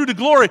going through to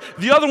glory.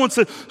 The other one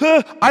said,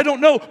 I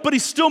don't know, but he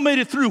still made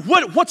it through.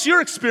 What's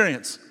your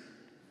experience?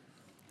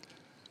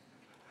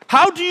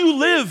 How do you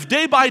live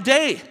day by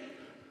day?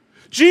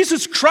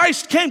 Jesus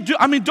Christ came.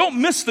 Don't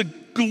miss the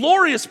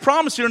glorious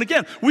promise here. And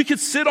again, we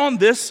could sit on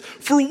this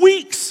for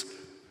weeks.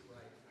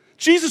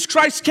 Jesus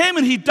Christ came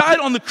and he died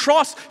on the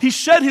cross. He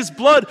shed his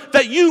blood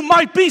that you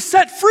might be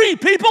set free,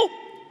 people.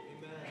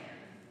 Amen.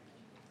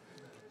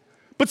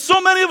 But so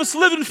many of us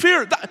live in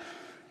fear.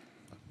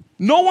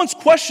 No one's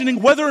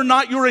questioning whether or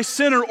not you're a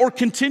sinner or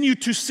continue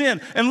to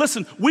sin. And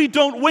listen, we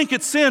don't wink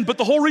at sin, but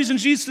the whole reason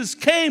Jesus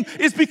came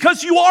is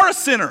because you are a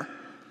sinner.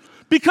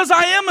 Because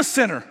I am a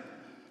sinner.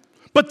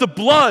 But the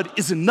blood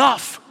is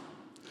enough.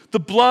 The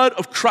blood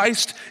of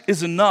Christ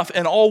is enough,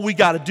 and all we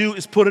got to do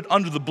is put it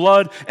under the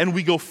blood, and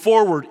we go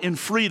forward in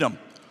freedom.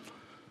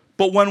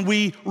 But when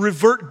we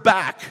revert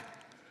back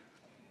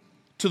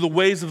to the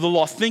ways of the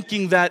law,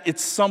 thinking that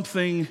it's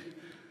something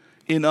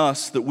in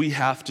us that we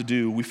have to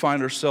do, we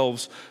find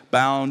ourselves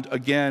bound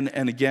again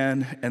and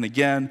again and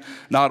again.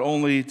 Not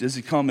only does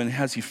he come and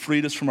has he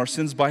freed us from our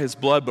sins by his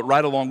blood, but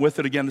right along with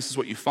it, again, this is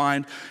what you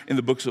find in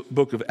the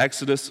book of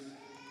Exodus,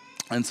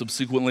 and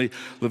subsequently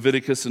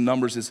Leviticus and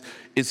Numbers,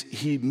 is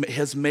he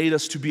has made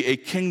us to be a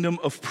kingdom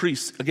of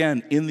priests.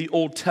 Again, in the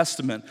Old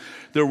Testament,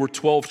 there were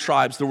 12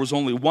 tribes. There was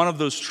only one of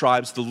those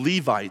tribes, the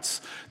Levites,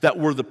 that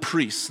were the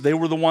priests. They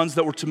were the ones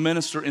that were to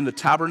minister in the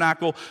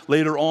tabernacle,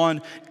 later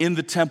on in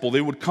the temple.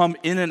 They would come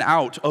in and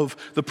out of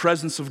the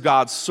presence of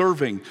God,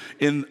 serving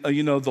in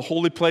the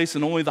holy place,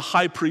 and only the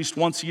high priest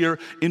once a year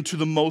into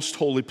the most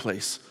holy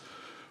place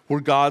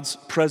where God's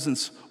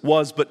presence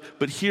was.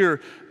 But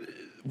here,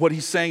 what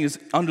he's saying is,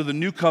 under the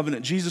new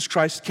covenant, Jesus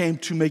Christ came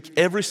to make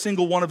every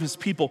single one of his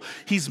people.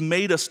 He's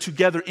made us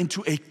together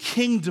into a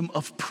kingdom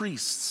of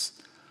priests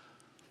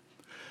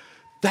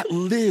that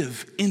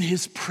live in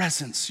his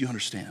presence, you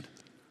understand?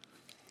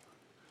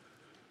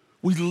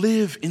 We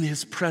live in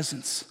his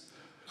presence.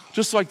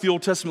 Just like the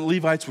Old Testament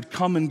Levites would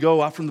come and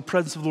go out from the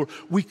presence of the Lord,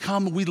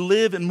 we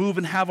live and move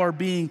and have our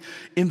being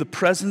in the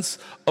presence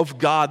of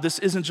God. This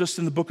isn't just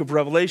in the book of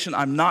Revelation.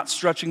 I'm not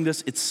stretching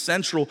this. It's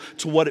central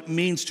to what it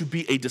means to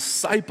be a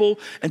disciple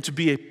and to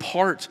be a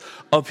part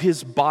of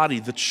his body,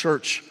 the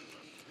church.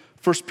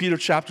 1 Peter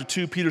chapter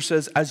 2, Peter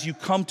says, as you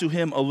come to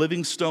him, a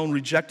living stone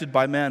rejected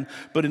by man,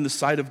 but in the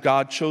sight of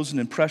God, chosen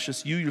and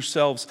precious, you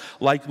yourselves,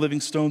 like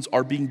living stones,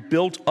 are being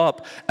built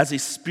up as a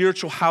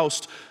spiritual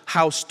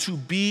house to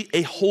be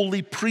a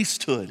holy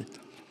priesthood,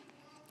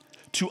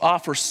 to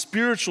offer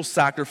spiritual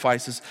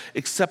sacrifices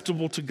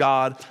acceptable to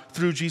God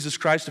through Jesus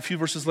Christ. A few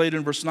verses later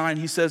in verse 9,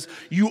 he says,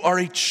 you are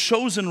a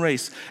chosen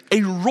race,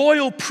 a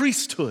royal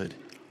priesthood,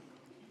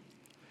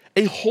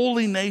 a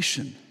holy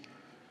nation,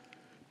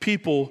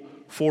 people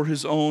for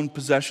his own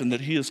possession,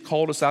 that he has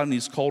called us out and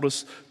he's called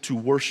us to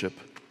worship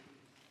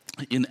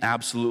in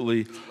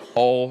absolutely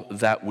all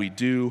that we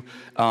do.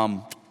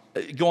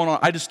 Going on,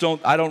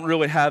 I don't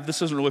really have, this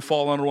doesn't really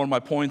fall under one of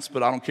my points,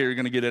 but I don't care, you're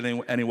going to get it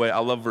anyway. I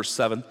love verse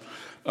 7,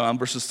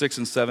 verses 6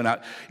 and 7.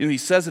 He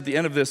says at the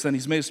end of this, then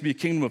he's made us to be a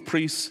kingdom of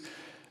priests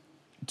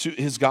to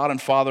his God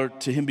and Father,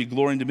 to him be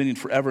glory and dominion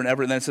forever and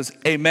ever. And then it says,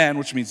 amen,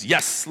 which means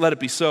yes, let it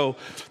be so.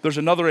 There's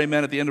another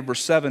amen at the end of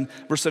verse 7.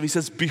 Verse 7, he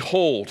says,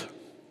 behold,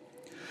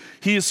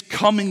 he is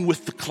coming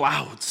with the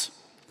clouds.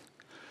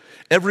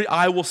 Every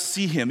eye will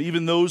see him,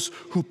 even those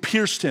who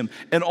pierced him,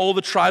 and all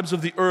the tribes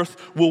of the earth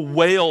will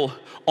wail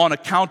on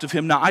account of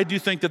him. Now, I do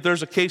think that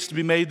there's a case to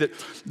be made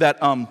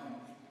that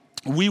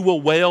we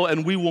will wail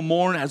and we will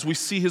mourn as we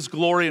see his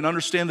glory and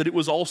understand that it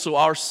was also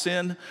our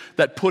sin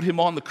that put him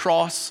on the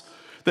cross,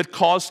 that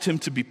caused him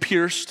to be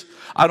pierced.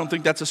 I don't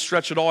think that's a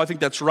stretch at all. I think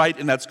that's right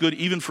and that's good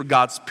even for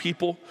God's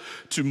people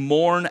to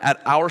mourn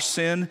at our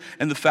sin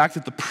and the fact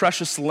that the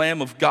precious Lamb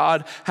of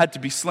God had to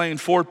be slain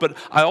for it. But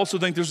I also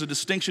think there's a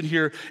distinction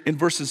here in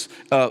verses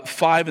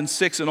 5 and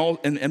 6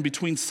 and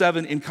between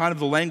 7 in kind of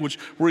the language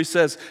where he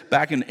says,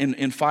 back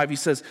in 5, he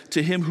says,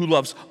 to him who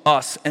loves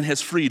us and has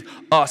freed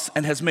us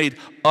and has made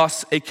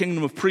us a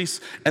kingdom of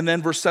priests. And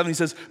then verse 7, he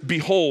says,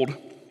 behold,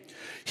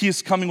 he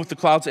is coming with the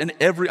clouds, and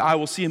every eye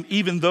will see him,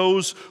 even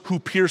those who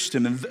pierced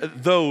him, and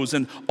those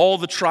and all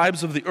the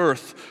tribes of the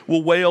earth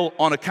will wail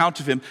on account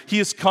of him.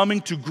 He is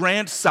coming to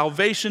grant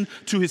salvation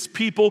to his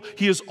people.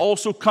 He is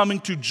also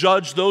coming to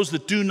judge those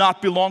that do not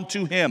belong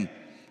to him.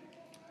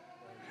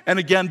 And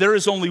again, there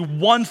is only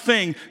one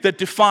thing that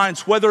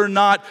defines whether or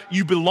not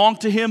you belong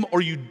to him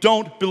or you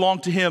don't belong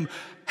to him.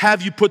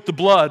 Have you put the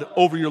blood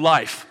over your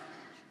life?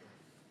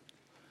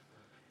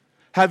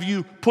 Have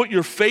you put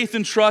your faith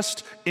and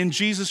trust in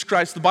Jesus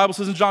Christ? The Bible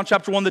says in John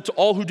chapter 1 that to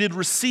all who did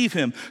receive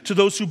him, to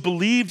those who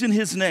believed in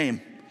his name,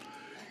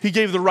 he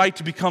gave the right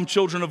to become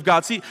children of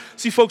God. See,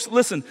 folks,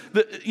 listen.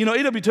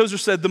 A.W. Tozer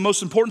said the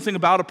most important thing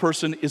about a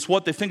person is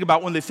what they think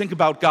about when they think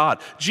about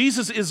God.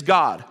 Jesus is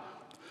God.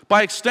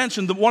 By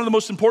extension, one of the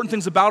most important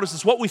things about us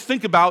is what we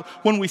think about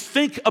when we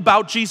think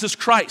about Jesus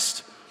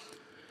Christ.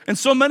 And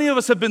so many of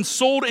us have been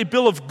sold a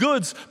bill of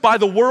goods by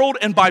the world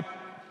and by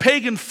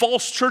pagan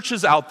false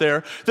churches out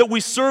there that we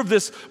serve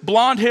this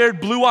blonde-haired,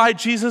 blue-eyed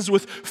Jesus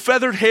with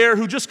feathered hair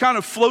who just kind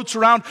of floats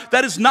around.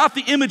 That is not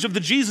the image of the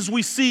Jesus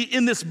we see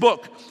in this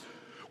book.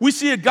 We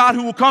see a God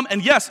who will come,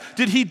 and yes,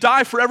 did he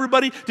die for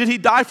everybody? Did he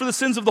die for the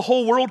sins of the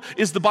whole world?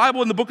 Is the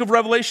Bible in the book of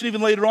Revelation,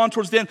 even later on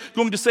towards the end,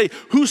 going to say,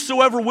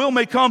 whosoever will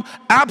may come?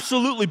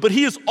 Absolutely, but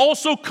he is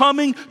also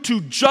coming to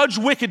judge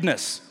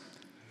wickedness.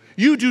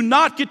 You do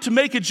not get to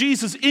make a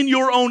Jesus in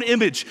your own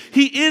image.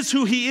 He is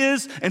who he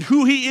is, and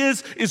who he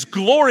is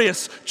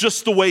glorious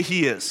just the way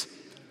he is.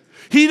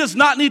 He does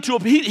not need to,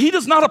 he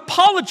does not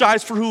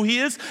apologize for who he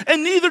is,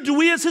 and neither do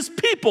we as his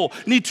people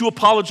need to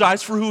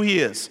apologize for who he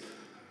is.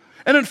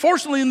 And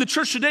unfortunately, in the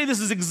church today,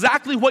 this is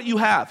exactly what you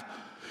have.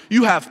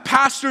 You have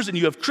pastors and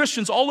you have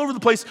Christians all over the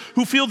place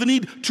who feel the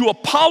need to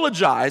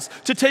apologize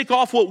to take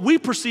off what we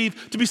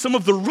perceive to be some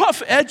of the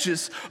rough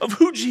edges of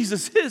who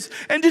Jesus is.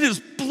 And it is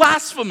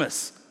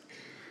blasphemous.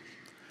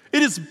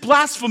 It is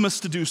blasphemous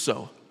to do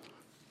so.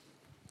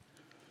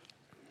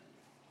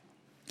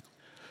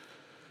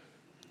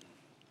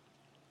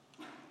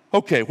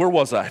 Okay, where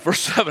was I? Verse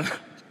 7.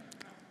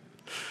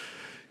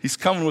 He's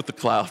coming with the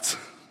clouds.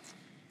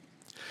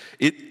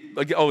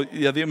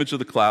 The image of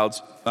the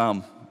clouds.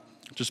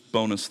 Just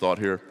bonus thought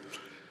here.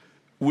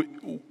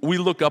 We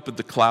look up at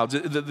the clouds.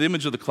 The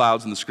image of the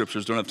clouds in the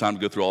scriptures, don't have time to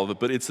go through all of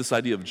it, but it's this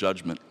idea of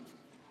judgment.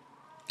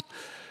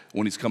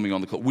 When he's coming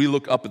on the clouds. We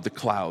look up at the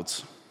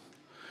clouds.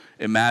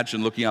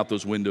 Imagine looking out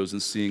those windows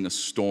and seeing a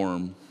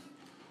storm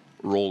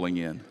rolling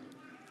in.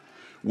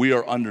 We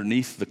are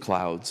underneath the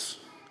clouds,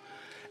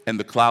 and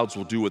the clouds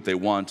will do what they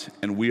want,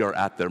 and we are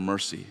at their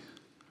mercy.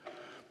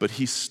 But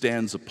he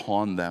stands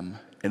upon them,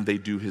 and they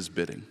do his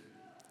bidding.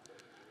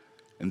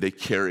 And they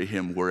carry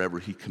him wherever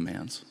he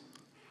commands.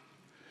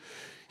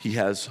 He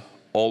has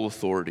all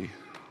authority.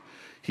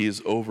 He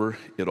is over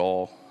it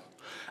all.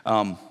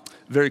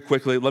 Very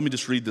quickly, let me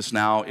just read this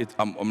now.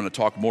 I'm going to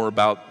talk more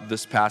about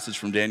this passage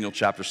from Daniel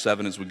chapter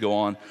 7 as we go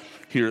on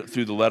here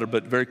through the letter,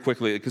 but very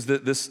quickly, because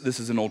this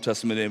is an Old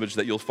Testament image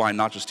that you'll find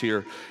not just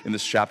here in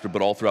this chapter,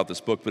 but all throughout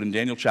this book. But in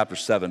Daniel chapter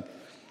 7,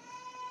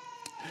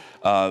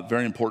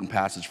 very important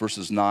passage,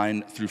 verses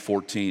 9 through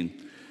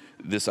 14,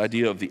 this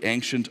idea of the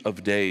Ancient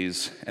of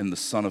Days and the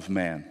Son of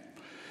Man.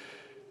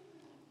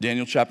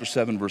 Daniel chapter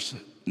 7, verse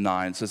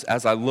 9 says,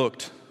 as I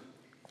looked,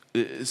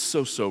 it's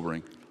so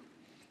sobering,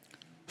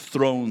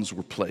 thrones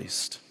were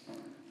placed,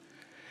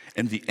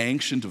 and the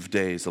Ancient of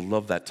Days, I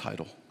love that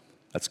title,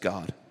 that's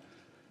God,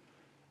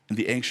 and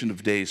the Ancient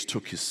of Days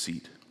took his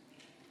seat.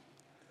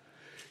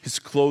 His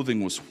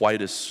clothing was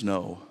white as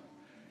snow,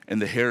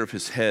 and the hair of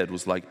his head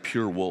was like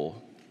pure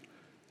wool.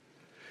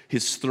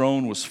 His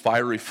throne was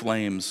fiery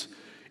flames,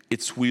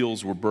 its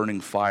wheels were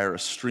burning fire. A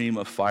stream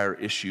of fire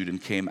issued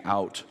and came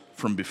out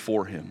from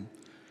before him,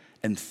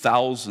 and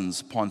thousands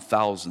upon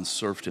thousands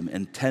served him,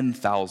 and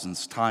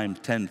 10,000s times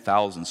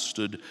 10,000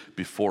 stood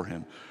before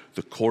him.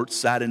 The court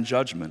sat in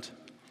judgment,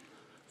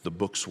 the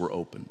books were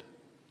opened.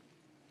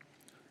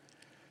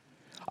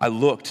 I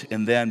looked,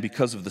 and then,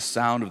 because of the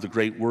sound of the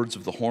great words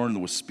of the horn that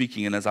was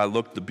speaking, and as I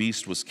looked, the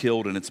beast was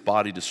killed, and its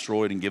body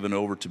destroyed and given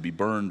over to be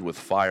burned with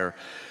fire.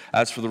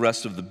 As for the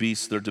rest of the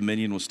beasts, their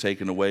dominion was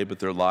taken away, but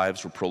their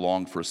lives were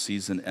prolonged for a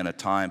season and a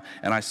time.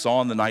 And I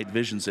saw in the night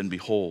visions, and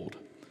behold,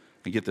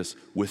 and get this,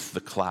 with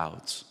the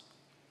clouds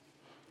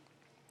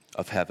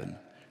of heaven,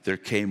 there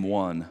came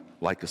one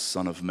like a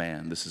son of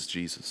man. This is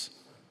Jesus.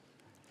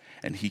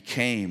 And he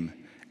came,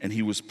 and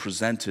he was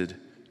presented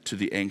to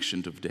the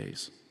Ancient of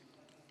Days.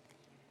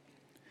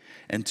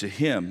 And to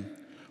him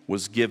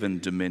was given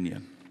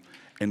dominion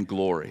and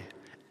glory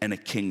and a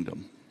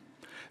kingdom,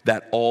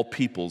 that all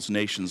peoples,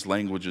 nations,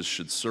 languages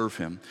should serve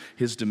him.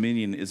 His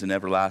dominion is an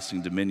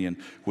everlasting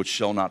dominion which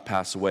shall not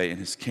pass away, and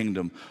his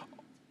kingdom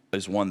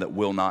is one that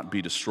will not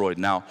be destroyed.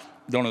 Now,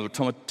 don't have a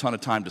ton of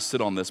time to sit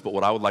on this, but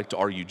what I would like to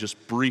argue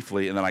just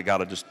briefly, and then I got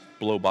to just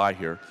blow by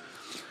here,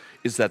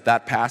 is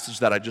that passage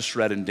that I just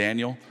read in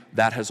Daniel,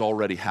 that has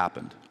already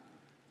happened.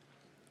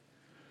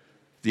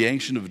 The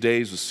Ancient of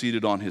Days was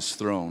seated on his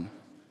throne.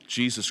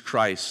 Jesus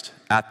Christ,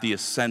 at the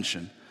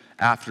ascension,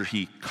 after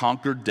he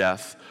conquered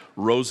death,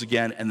 rose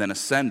again, and then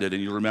ascended,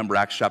 and you remember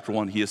Acts chapter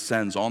 1, he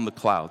ascends on the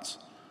clouds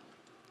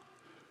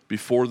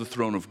before the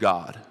throne of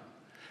God,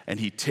 and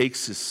he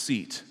takes his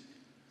seat,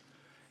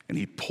 and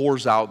he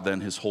pours out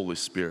then his Holy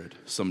Spirit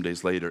some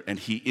days later, and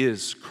he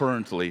is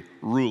currently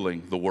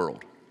ruling the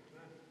world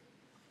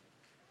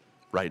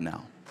right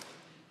now.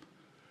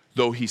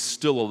 Though he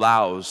still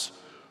allows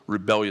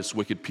rebellious,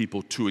 wicked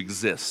people to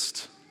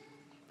exist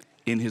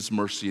in his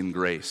mercy and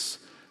grace,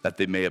 that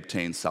they may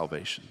obtain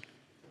salvation.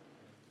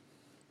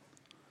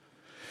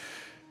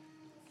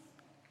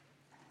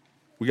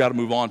 We got to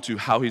move on to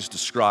how he's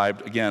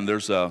described. Again,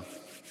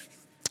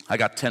 I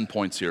got 10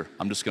 points here.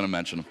 I'm just going to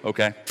mention them,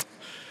 okay?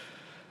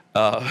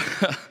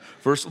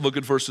 Look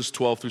at verses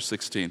 12 through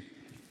 16,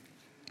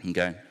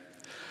 okay?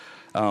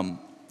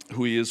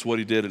 Who he is, what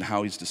he did, and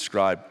how he's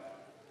described.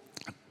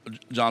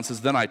 John says,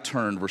 then I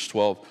turned, verse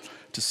 12,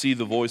 to see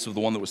the voice of the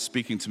one that was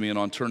speaking to me, and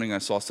on turning I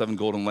saw 7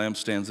 golden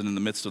lampstands, and in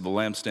the midst of the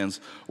lampstands,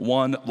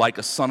 one like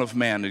a son of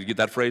man. Did you get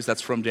that phrase?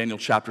 That's from Daniel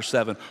chapter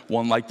 7.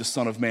 One like the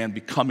Son of Man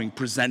becoming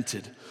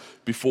presented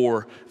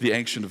before the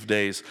Ancient of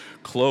Days,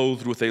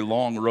 clothed with a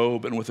long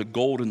robe and with a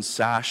golden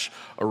sash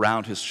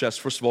around his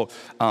chest. First of all,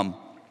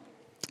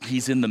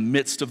 he's in the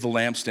midst of the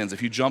lampstands.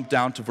 If you jump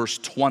down to verse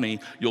 20,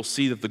 you'll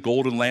see that the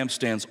golden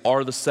lampstands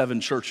are the 7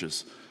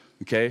 churches.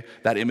 Okay,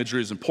 that imagery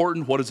is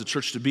important. What is a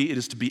church to be? It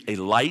is to be a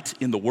light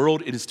in the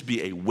world. It is to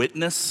be a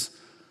witness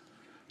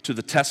to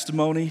the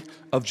testimony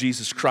of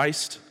Jesus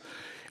Christ.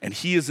 And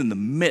he is in the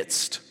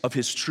midst of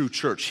his true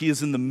church. He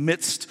is in the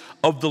midst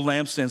of the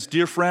lampstands.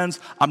 Dear friends,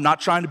 I'm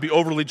not trying to be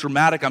overly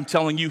dramatic. I'm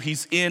telling you,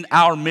 he's in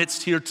our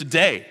midst here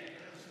today.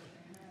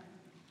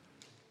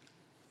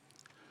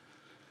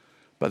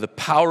 By the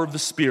power of the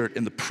Spirit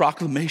and the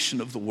proclamation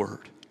of the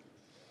word,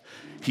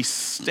 he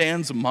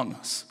stands among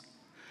us.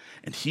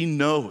 And he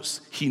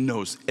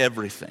knows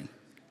everything.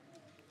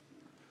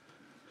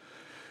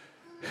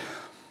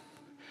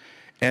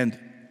 And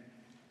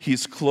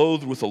he's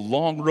clothed with a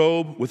long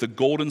robe, with a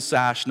golden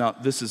sash. Now,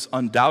 this is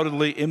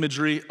undoubtedly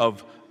imagery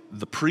of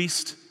the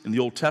priest in the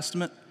Old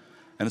Testament,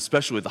 and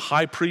especially the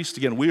high priest.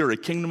 Again, we are a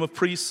kingdom of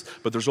priests,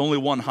 but there's only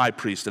one high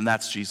priest, and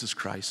that's Jesus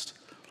Christ.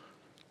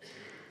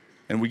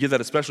 And we get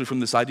that especially from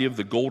this idea of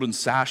the golden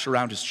sash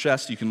around his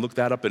chest. You can look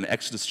that up in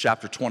Exodus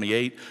chapter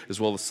 28, as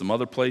well as some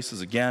other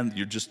places. Again,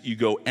 you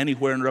go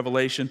anywhere in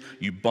Revelation,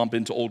 you bump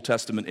into Old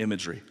Testament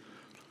imagery.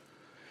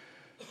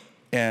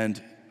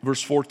 And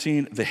verse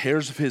 14, the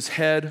hairs of his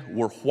head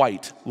were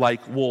white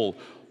like wool,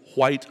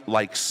 white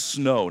like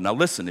snow. Now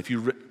listen, if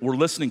you were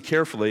listening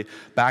carefully,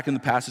 back in the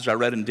passage I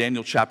read in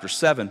Daniel chapter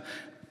 7,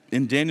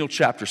 in Daniel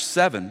chapter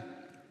 7,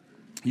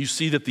 you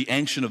see that the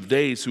Ancient of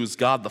Days, who is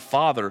God the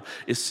Father,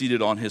 is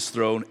seated on his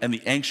throne, and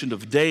the Ancient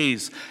of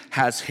Days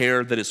has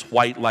hair that is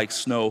white like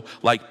snow,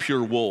 like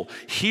pure wool.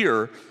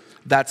 Here,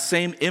 that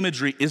same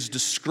imagery is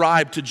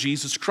described to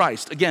Jesus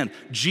Christ. Again,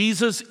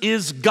 Jesus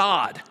is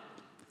God.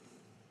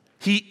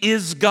 He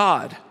is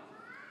God.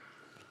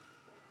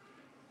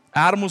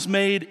 Adam was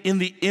made in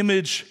the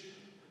image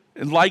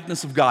and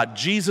likeness of God.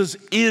 Jesus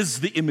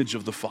is the image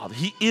of the Father.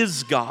 He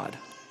is God.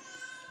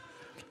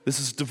 This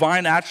is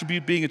divine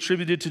attribute being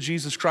attributed to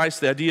Jesus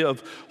Christ. The idea of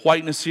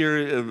whiteness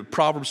here,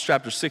 Proverbs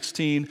chapter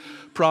 16,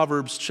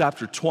 Proverbs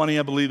chapter 20,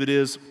 I believe it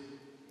is,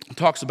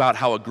 talks about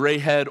how a gray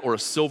head or a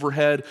silver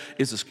head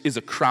is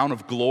a crown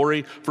of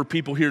glory for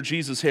people here.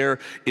 Jesus' hair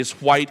is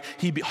white.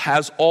 He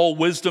has all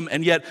wisdom,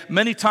 and yet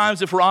many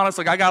times, if we're honest,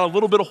 like I got a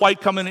little bit of white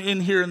coming in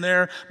here and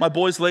there. My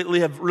boys lately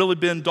have really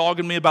been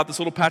dogging me about this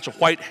little patch of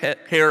white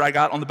hair I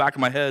got on the back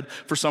of my head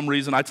for some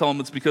reason. I tell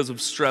them it's because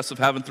of stress of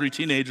having 3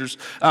 teenagers.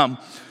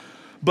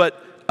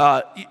 But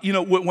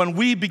when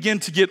we begin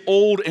to get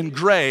old and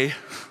gray,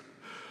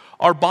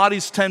 our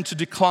bodies tend to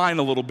decline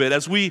a little bit.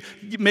 As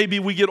maybe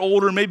we get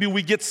older, maybe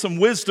we get some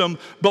wisdom,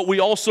 but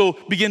we also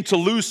begin to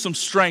lose some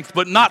strength.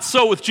 But not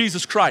so with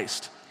Jesus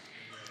Christ.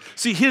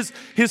 See, his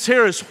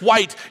hair is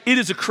white. It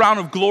is a crown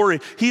of glory.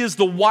 He is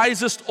the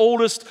wisest,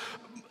 oldest,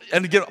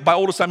 and again, by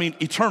oldest I mean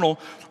eternal,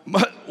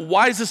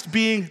 wisest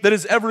being that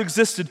has ever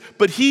existed,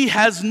 but he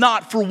has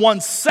not for 1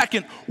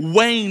 second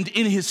waned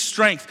in his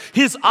strength.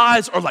 His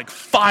eyes are like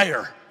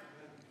fire.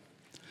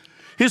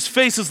 His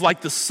face is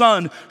like the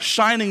sun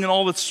shining in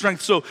all its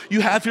strength. So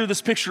you have here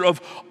this picture of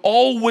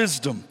all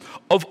wisdom,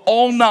 of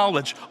all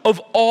knowledge, of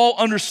all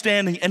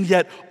understanding, and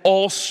yet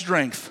all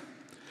strength.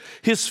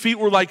 His feet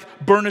were like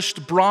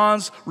burnished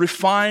bronze,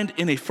 refined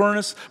in a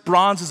furnace.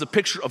 Bronze is a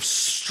picture of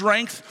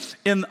strength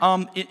in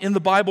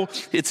the Bible.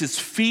 It's his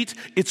feet.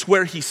 It's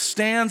where he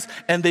stands,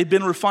 and they've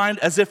been refined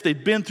as if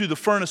they'd been through the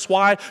furnace.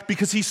 Why?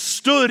 Because he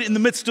stood in the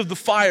midst of the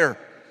fire.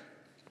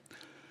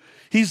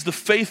 He's the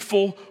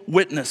faithful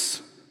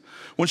witness.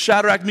 When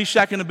Shadrach,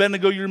 Meshach, and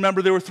Abednego, you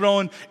remember, they were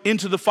thrown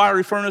into the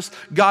fiery furnace.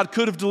 God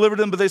could have delivered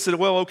them, but they said,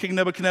 well, O King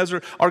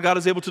Nebuchadnezzar, our God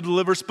is able to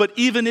deliver us. But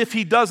even if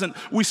he doesn't,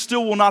 we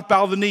still will not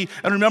bow the knee.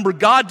 And remember,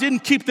 God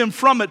didn't keep them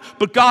from it,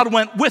 but God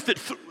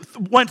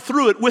went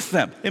through it with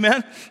them.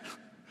 Amen?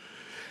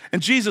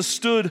 And Jesus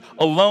stood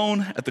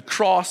alone at the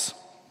cross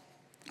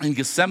in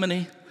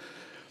Gethsemane.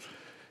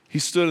 He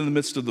stood in the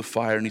midst of the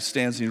fire, and he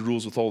stands and he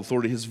rules with all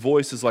authority. His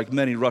voice is like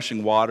many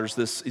rushing waters.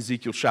 This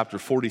Ezekiel chapter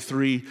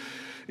 43,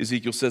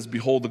 Ezekiel says,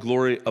 behold, the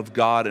glory of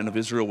God and of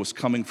Israel was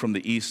coming from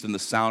the east, and the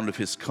sound of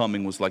his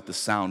coming was like the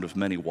sound of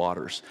many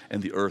waters,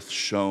 and the earth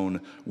shone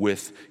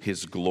with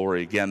his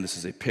glory. Again, this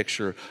is a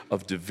picture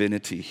of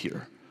divinity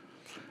here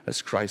as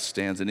Christ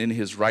stands. And in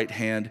his right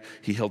hand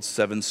he held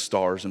 7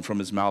 stars, and from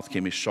his mouth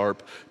came a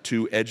sharp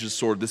 2-edged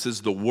sword. This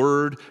is the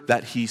word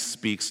that he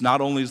speaks. Not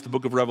only is the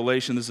book of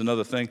Revelation, this is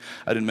another thing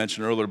I didn't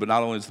mention earlier, but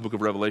not only is the book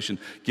of Revelation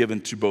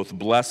given to both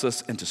bless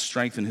us and to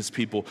strengthen his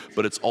people,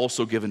 but it's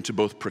also given to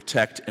both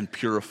protect and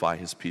purify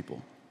his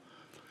people.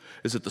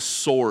 Is it the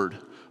sword,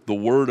 the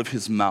word of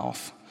his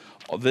mouth?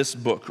 This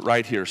book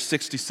right here,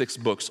 66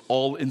 books,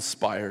 all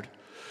inspired.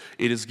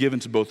 It is given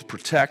to both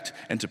protect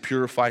and to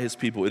purify his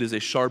people. It is a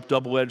sharp,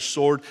 double-edged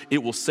sword.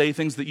 It will say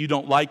things that you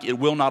don't like. It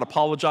will not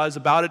apologize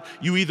about it.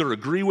 You either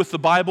agree with the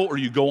Bible or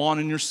you go on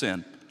in your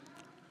sin.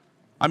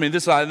 I mean,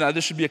 this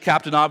should be a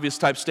Captain Obvious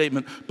type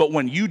statement, but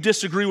when you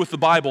disagree with the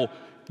Bible,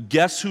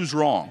 guess who's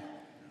wrong?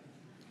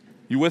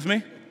 You with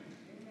me?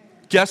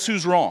 Guess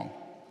who's wrong?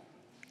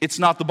 It's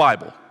not the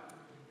Bible.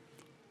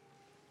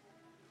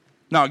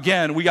 Now,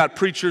 again, we got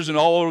preachers and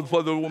all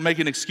over the world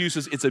making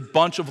excuses. It's a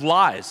bunch of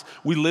lies.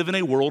 We live in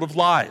a world of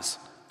lies.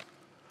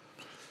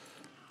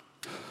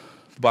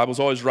 The Bible's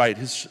always right.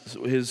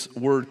 His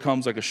word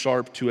comes like a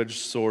sharp, two-edged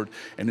sword,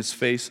 and his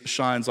face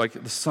shines like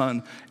the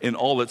sun in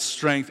all its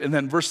strength. And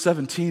then verse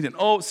 17,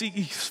 and see,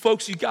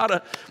 folks,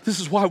 this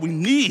is why we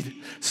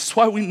need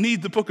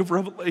the book of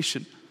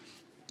Revelation.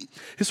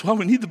 It's why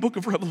we need the book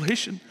of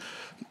Revelation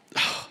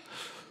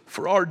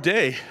for our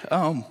day.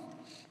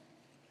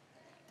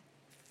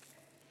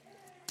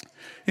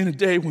 In a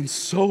day when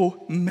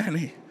so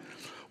many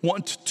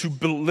want to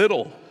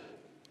belittle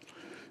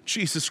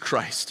Jesus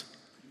Christ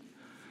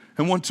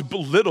and want to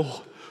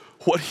belittle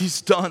what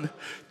he's done.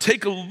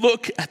 Take a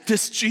look at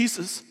this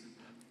Jesus.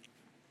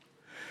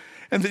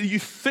 And then you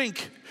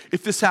think,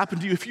 if this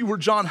happened to you, if you were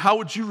John, how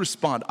would you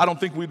respond? I don't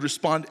think we'd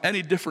respond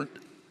any different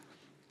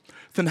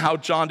than how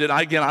John did.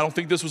 I don't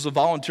think this was a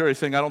voluntary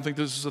thing. I don't think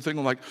this is a thing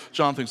like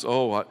John thinks,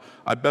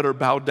 I better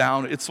bow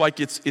down. It's like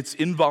it's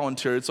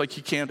involuntary. It's like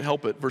he can't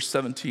help it. Verse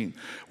 17,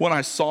 when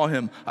I saw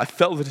him, I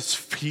fell at his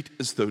feet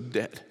as though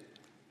dead.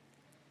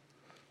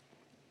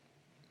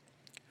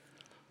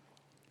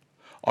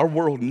 Our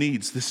world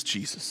needs this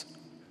Jesus.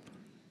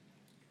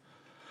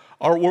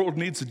 Our world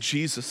needs a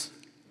Jesus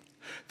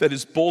that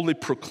is boldly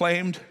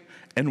proclaimed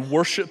and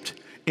worshiped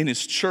in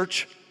his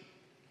church.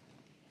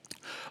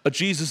 A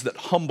Jesus that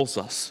humbles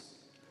us.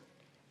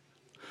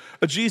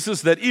 A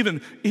Jesus that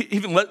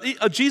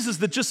a Jesus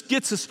that just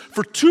gets us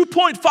for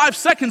 2.5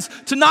 seconds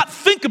to not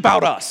think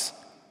about us,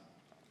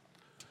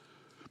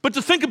 but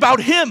to think about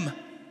him,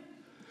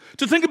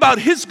 to think about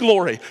his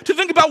glory, to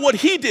think about what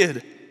he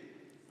did.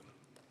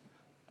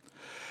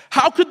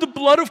 How could the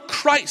blood of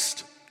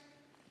Christ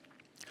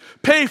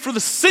pay for the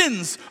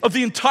sins of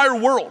the entire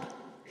world?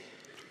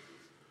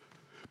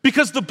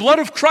 Because the blood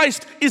of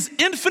Christ is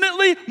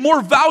infinitely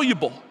more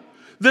valuable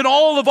than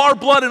all of our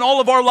blood and all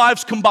of our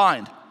lives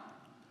combined.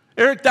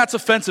 Eric, that's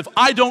offensive.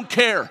 I don't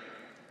care.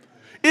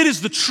 It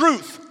is the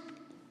truth.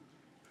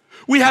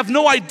 We have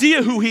no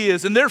idea who he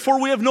is, and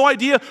therefore we have no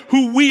idea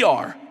who we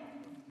are.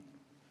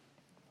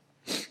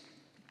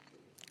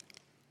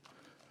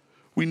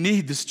 We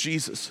need this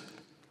Jesus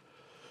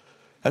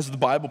as the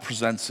Bible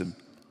presents him,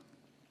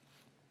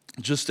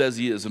 just as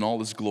he is in all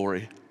his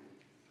glory.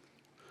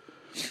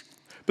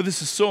 But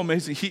this is so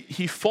amazing.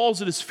 He falls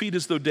at his feet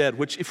as though dead,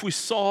 which if we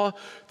saw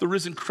the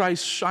risen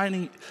Christ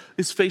shining,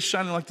 his face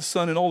shining like the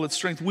sun in all its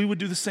strength, we would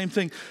do the same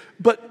thing.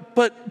 But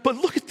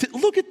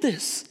look at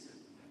this.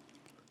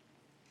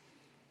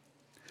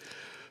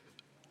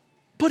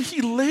 But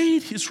he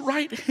laid his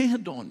right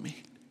hand on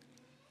me.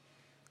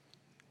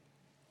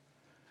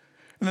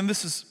 And then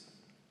this is,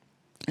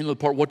 the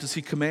part, what does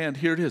he command?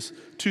 Here it is.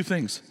 Two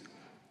things.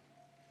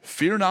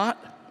 Fear not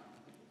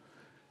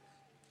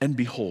and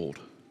behold.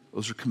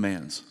 Those are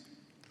commands.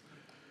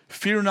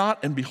 Fear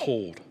not and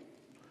behold.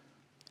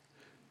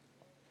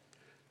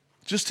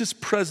 Just his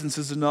presence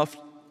is enough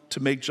to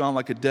make John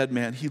like a dead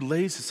man. He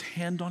lays his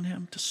hand on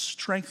him to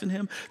strengthen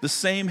him. The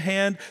same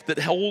hand that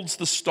holds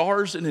the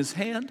stars in his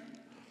hand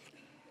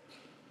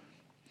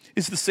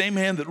is the same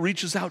hand that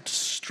reaches out to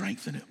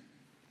strengthen him.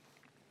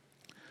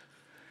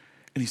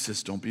 And he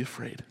says, don't be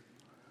afraid.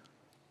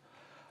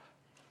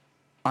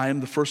 I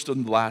am the first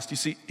and the last. You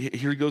see,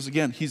 here he goes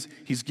again. He's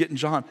getting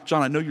John.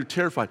 John, I know you're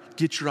terrified.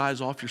 Get your eyes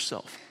off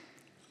yourself.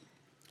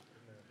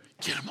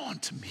 Get them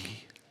onto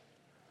me.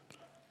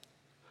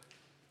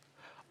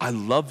 I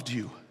loved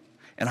you,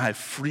 and I have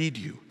freed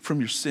you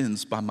from your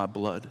sins by my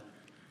blood.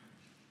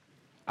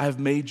 I have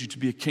made you to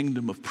be a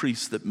kingdom of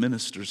priests that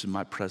ministers in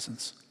my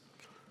presence.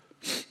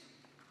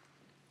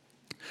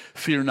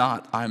 Fear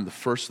not, I am the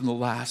first and the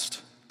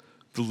last,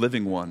 the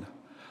living one.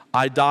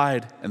 I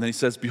died, and then he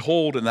says,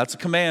 behold, and that's a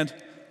command.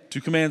 Two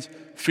commands.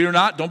 Fear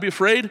not, don't be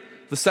afraid.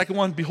 The second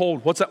one,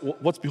 behold. What's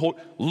that? What's behold?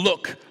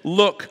 Look,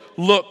 look,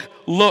 look,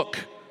 look.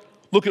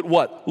 Look at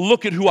what?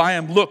 Look at who I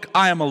am. Look,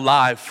 I am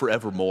alive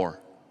forevermore.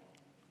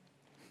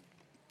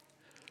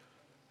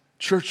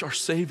 Church, our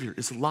Savior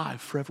is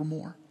alive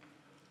forevermore.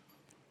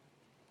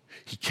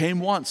 He came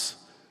once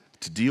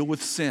to deal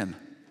with sin,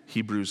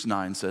 Hebrews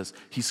 9 says.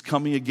 He's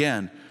coming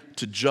again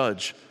to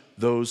judge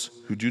those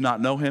who do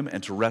not know him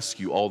and to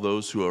rescue all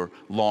those who are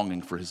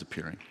longing for his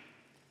appearing.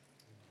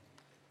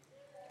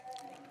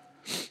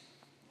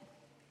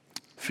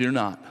 Fear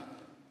not,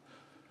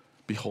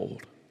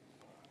 behold.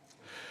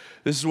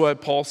 This is why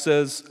Paul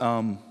says,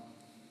 the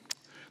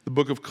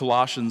book of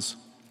Colossians,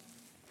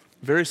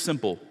 very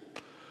simple,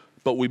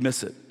 but we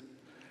miss it.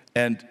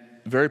 And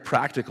very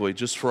practically,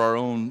 just for our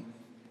own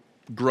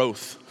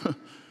growth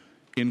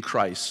in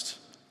Christ.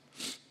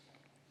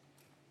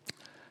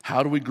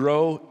 How do we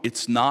grow?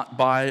 It's not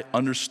by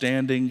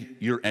understanding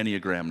your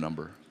Enneagram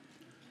number.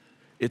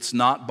 It's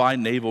not by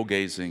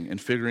navel-gazing and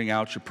figuring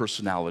out your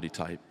personality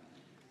type.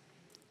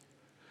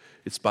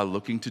 It's by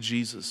looking to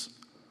Jesus.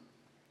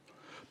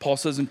 Paul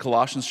says in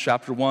Colossians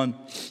chapter 1,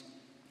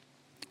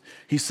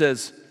 he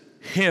says,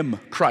 Him,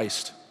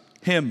 Christ,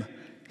 Him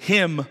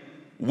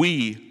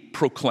we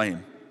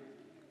proclaim,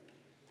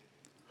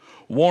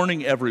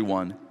 warning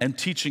everyone and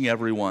teaching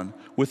everyone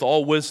with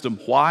all wisdom.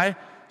 Why?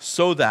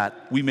 So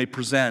that we may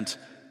present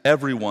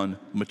everyone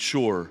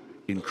mature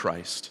in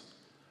Christ.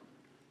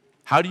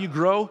 How do you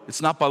grow?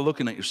 It's not by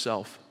looking at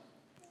yourself.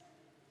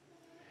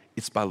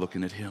 It's by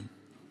looking at Him.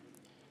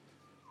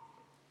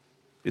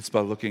 It's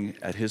by looking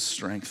at His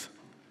strength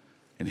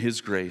and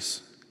His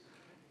grace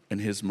and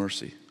His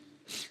mercy.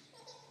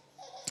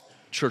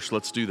 Church,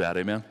 let's do that,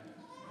 amen?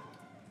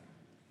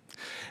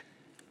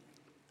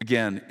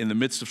 Again, in the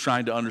midst of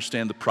trying to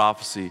understand the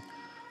prophecy,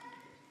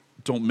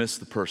 don't miss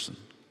the person.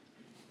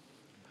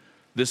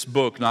 This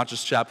book, not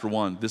just chapter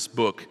 1, this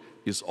book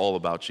is all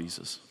about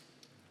Jesus.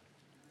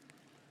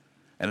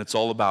 And it's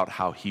all about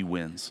how He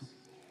wins.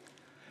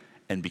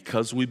 And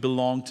because we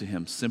belong to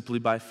Him simply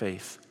by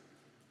faith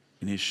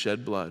in His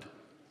shed blood,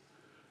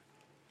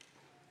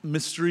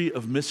 mystery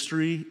of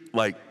mystery,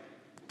 like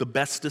the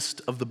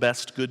bestest of the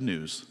best good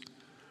news,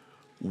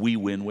 we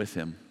win with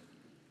Him.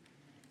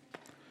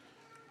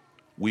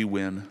 We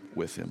win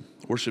with Him.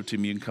 Worship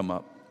team, you can come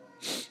up.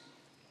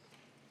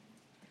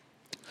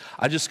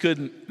 I just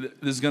couldn't,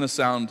 this is going to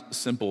sound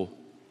simple,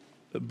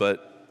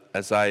 but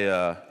as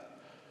I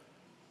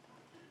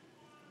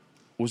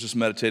was just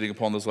meditating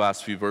upon those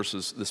last few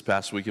verses this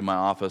past week in my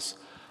office,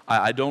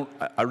 I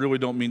really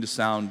don't mean to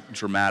sound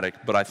dramatic,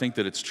 but I think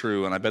that it's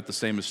true, and I bet the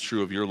same is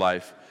true of your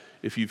life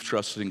if you've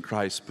trusted in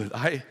Christ. But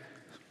as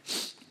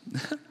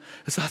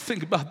I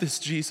think about this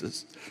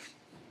Jesus,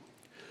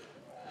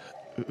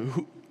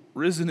 who,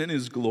 risen in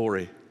His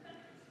glory,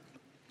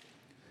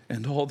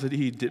 and all that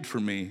He did for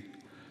me,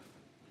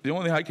 the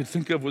only thing I could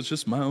think of was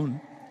just my own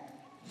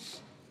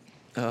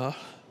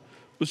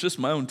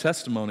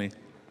testimony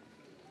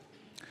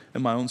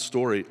and my own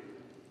story.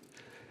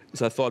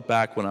 As I thought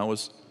back when I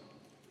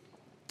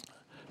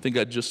think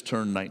I just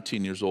turned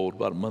 19 years old,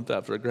 about a month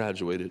after I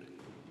graduated.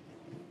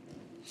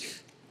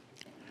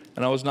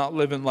 And I was not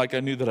living like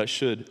I knew that I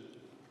should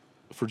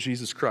for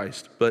Jesus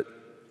Christ. But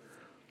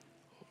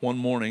one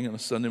morning, in a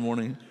Sunday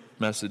morning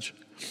message,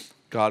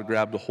 God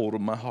grabbed a hold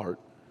of my heart.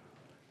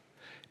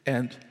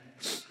 And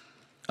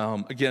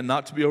again,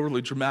 not to be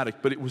overly dramatic,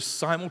 but it was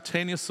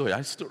simultaneously,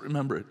 I still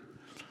remember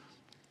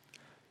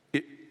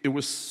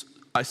it.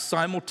 I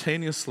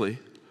simultaneously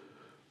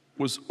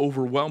was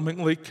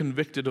overwhelmingly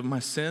convicted of my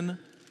sin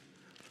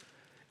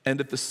and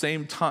at the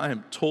same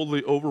time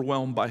totally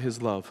overwhelmed by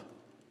His love.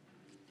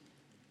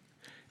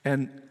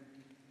 And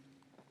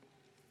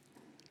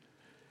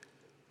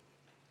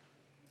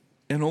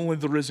only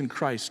the risen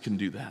Christ can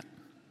do that.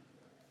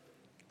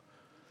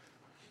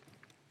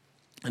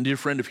 And dear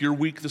friend, if you're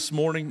weak this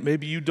morning,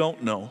 maybe you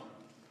don't know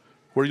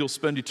where you'll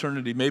spend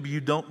eternity. Maybe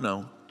you don't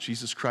know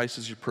Jesus Christ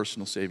is your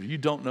personal Savior. You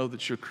don't know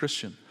that you're a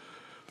Christian.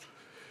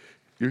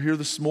 You're here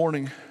this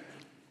morning,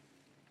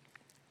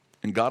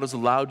 and God has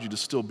allowed you to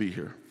still be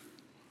here.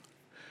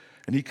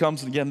 And He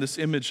comes, and again, this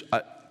image,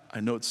 I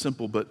know it's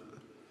simple, but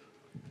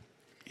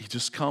He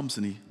just comes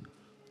and He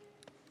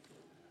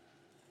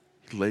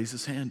lays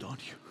His hand on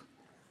you.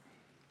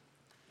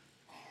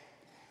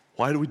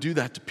 Why do we do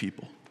that to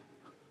people?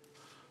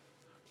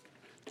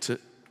 To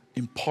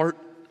impart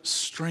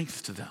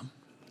strength to them.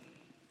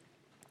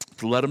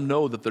 To let them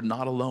know that they're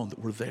not alone, that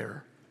we're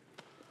there.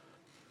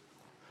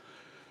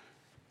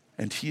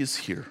 And He is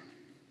here.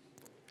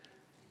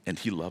 And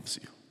He loves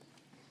you.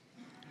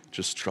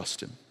 Just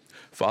trust Him.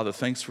 Father,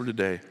 thanks for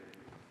today.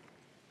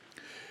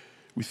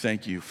 We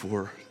thank You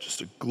for just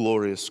a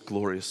glorious,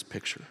 glorious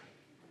picture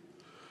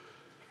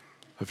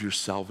of Your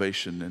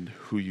salvation and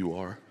who You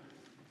are.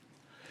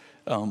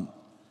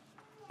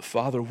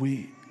 Father,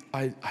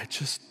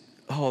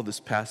 this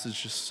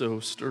passage just so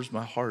stirs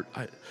my heart.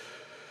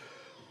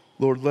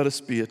 Lord, let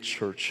us be a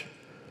church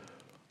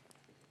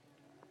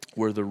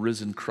where the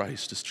risen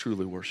Christ is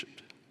truly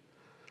worshiped.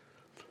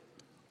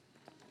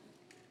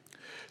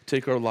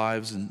 Take our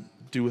lives and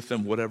do with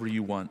them whatever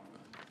You want,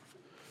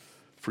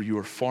 for You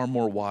are far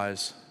more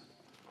wise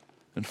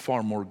and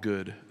far more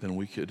good than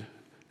we could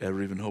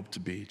ever even hope to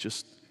be.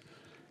 Just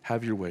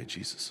have Your way,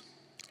 Jesus.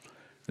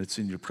 And it's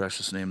in Your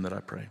precious name that I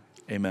pray.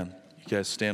 Amen. You guys stand.